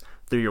talents,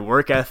 through your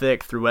work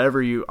ethic, through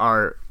whatever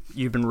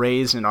you've been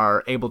raised and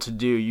are able to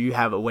do. You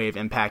have a way of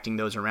impacting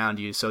those around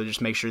you. So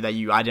just make sure that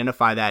you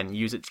identify that and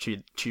use it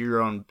to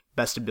your own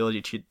best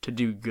ability to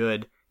do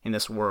good in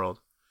this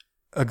world.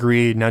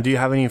 Agreed. Now, do you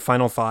have any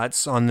final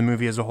thoughts on the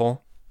movie as a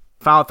whole?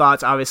 Final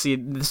thoughts, obviously,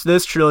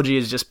 this trilogy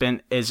is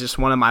just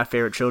one of my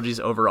favorite trilogies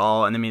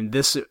overall. And I mean,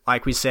 this,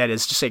 like we said,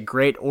 is just a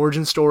great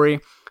origin story.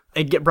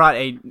 It brought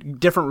a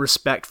different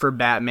respect for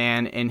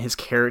Batman and his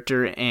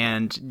character,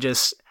 and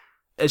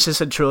it's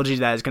just a trilogy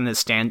that is going to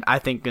stand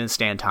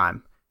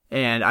time.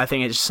 And I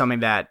think it's just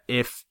something that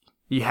if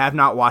you have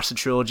not watched the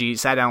trilogy,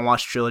 sat down and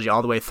watched the trilogy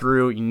all the way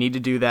through, you need to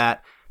do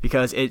that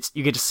because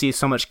you get to see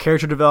so much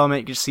character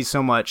development, you get to see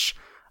so much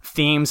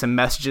themes and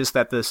messages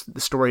that the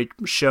story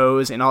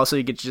shows, and also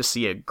you get to just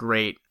see a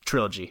great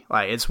trilogy.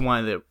 Like it's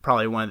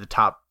probably one of the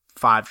top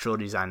 5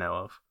 trilogies I know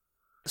of.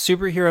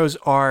 Superheroes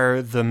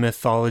are the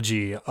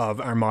mythology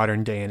of our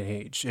modern day and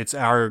age. It's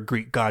our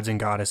Greek gods and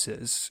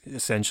goddesses,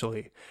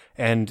 essentially.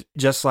 And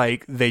just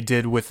like they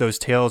did with those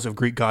tales of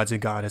Greek gods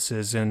and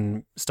goddesses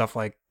and stuff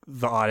like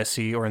the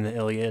Odyssey or in the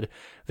Iliad,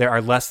 there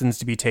are lessons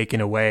to be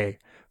taken away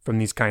from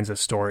these kinds of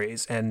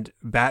stories. And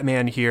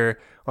Batman here,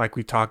 like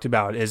we talked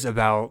about, is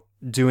about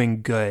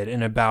doing good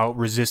and about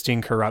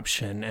resisting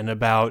corruption and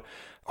about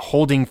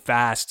holding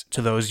fast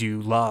to those you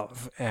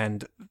love.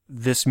 And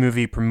this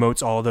movie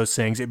promotes all of those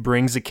things. It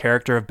brings a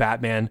character of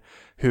Batman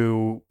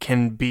who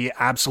can be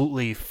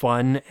absolutely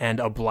fun and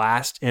a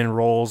blast in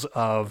roles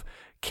of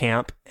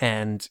camp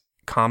and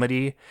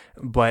comedy,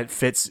 but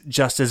fits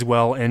just as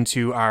well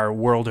into our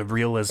world of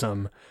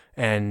realism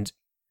and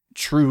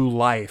true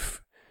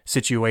life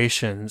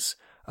situations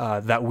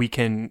that we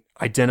can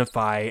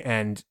identify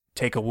and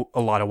take a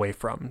lot away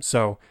from.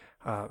 So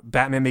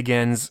Batman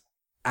Begins,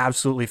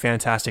 absolutely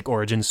fantastic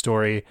origin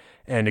story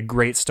and a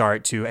great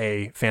start to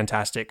a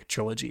fantastic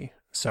trilogy.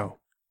 So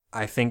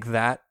I think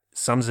that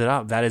sums it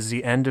up. That is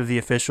the end of the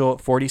official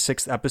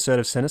 46th episode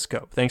of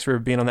Cinescope. Thanks for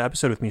being on the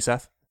episode with me,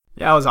 Seth.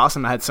 Yeah, it was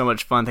awesome. I had so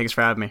much fun. Thanks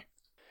for having me.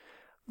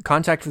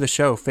 Contact for the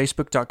show,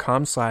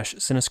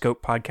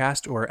 facebook.com/Cinescope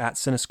podcast or at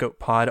Cinescope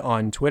pod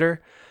on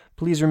Twitter.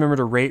 Please remember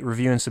to rate,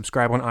 review, and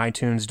subscribe on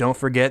iTunes. Don't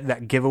forget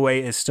that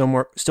giveaway is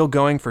still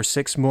going for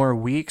 6 more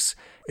weeks.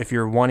 If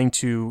you're wanting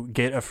to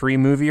get a free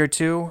movie or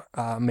two,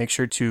 make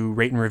sure to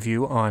rate and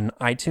review on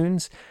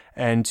iTunes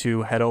and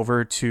to head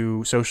over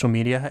to social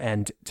media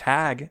and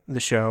tag the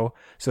show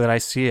so that I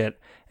see it.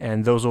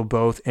 And those will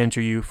both enter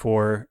you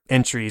for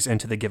entries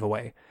into the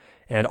giveaway.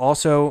 And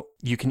also,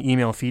 you can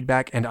email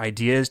feedback and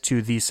ideas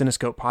to the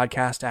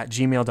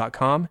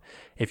cinescopepodcast@gmail.com.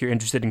 If you're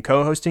interested in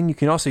co-hosting, you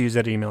can also use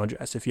that email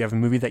address. If you have a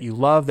movie that you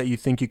love that you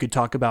think you could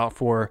talk about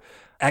for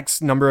X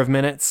number of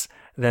minutes,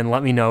 then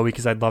let me know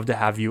because I'd love to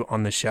have you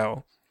on the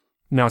show.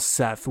 Now,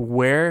 Seth,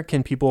 where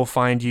can people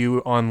find you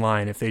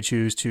online if they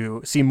choose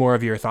to see more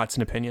of your thoughts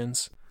and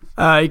opinions?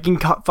 You can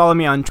follow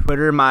me on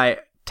Twitter. My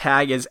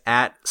tag is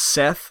at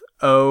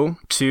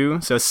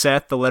SethO2. So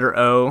Seth, the letter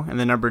O, and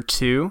the number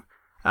 2.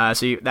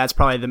 So that's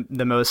probably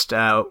the most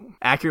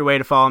accurate way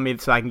to follow me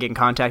so I can get in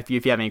contact with you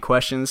if you have any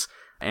questions.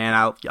 And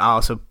I'll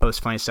also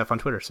post funny stuff on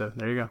Twitter. So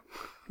there you go.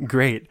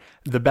 Great.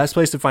 The best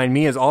place to find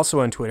me is also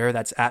on Twitter.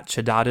 That's at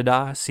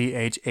Chadadada,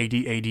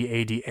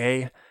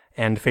 CHADADADA,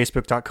 and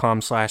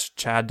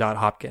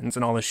facebook.com/chad.hopkins.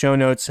 And all the show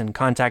notes and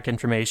contact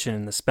information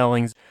and the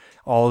spellings,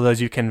 all of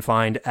those you can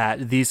find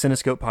at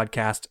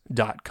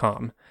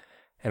thecinescopepodcast.com.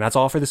 And that's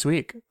all for this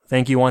week.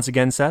 Thank you once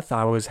again, Seth.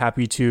 I was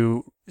happy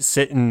to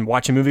sit and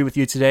watch a movie with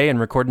you today and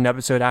record an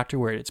episode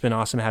afterward. It's been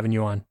awesome having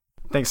you on.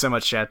 Thanks so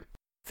much, Chad.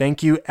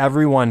 Thank you,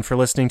 everyone, for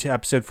listening to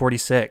episode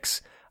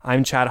 46.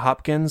 I'm Chad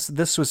Hopkins.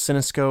 This was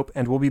Cinescope,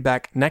 and we'll be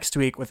back next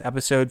week with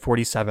episode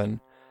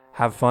 47.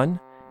 Have fun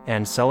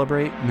and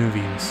celebrate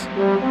movies.